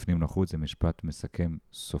בין הבפנים לחוץ, זה משפט מסכם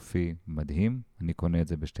סופי מדהים. אני קונה את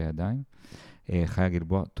זה בשתי ידיים. חיה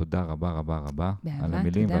גלבוע, תודה רבה רבה רבה. באהבה, על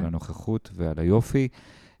המילים תודה. ועל הנוכחות ועל היופי.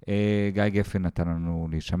 גיא גפן נתן לנו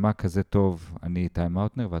להישמע כזה טוב. אני איתי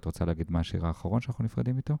מאוטנר, ואת רוצה להגיד מה השיר האחרון שאנחנו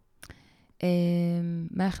נפרדים איתו?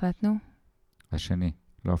 מה החלטנו? השני,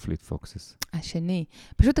 לא הפליט פוקסס. השני.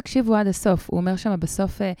 פשוט תקשיבו עד הסוף. הוא אומר שם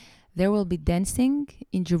בסוף, There will be dancing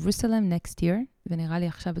in Jerusalem next year, ונראה לי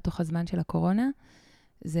עכשיו בתוך הזמן של הקורונה,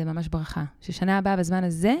 זה ממש ברכה. ששנה הבאה בזמן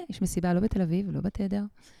הזה, יש מסיבה לא בתל אביב, לא בתדר,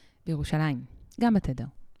 בירושלים. גם בתדר.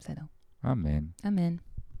 בסדר. אמן. אמן.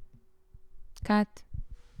 קאט.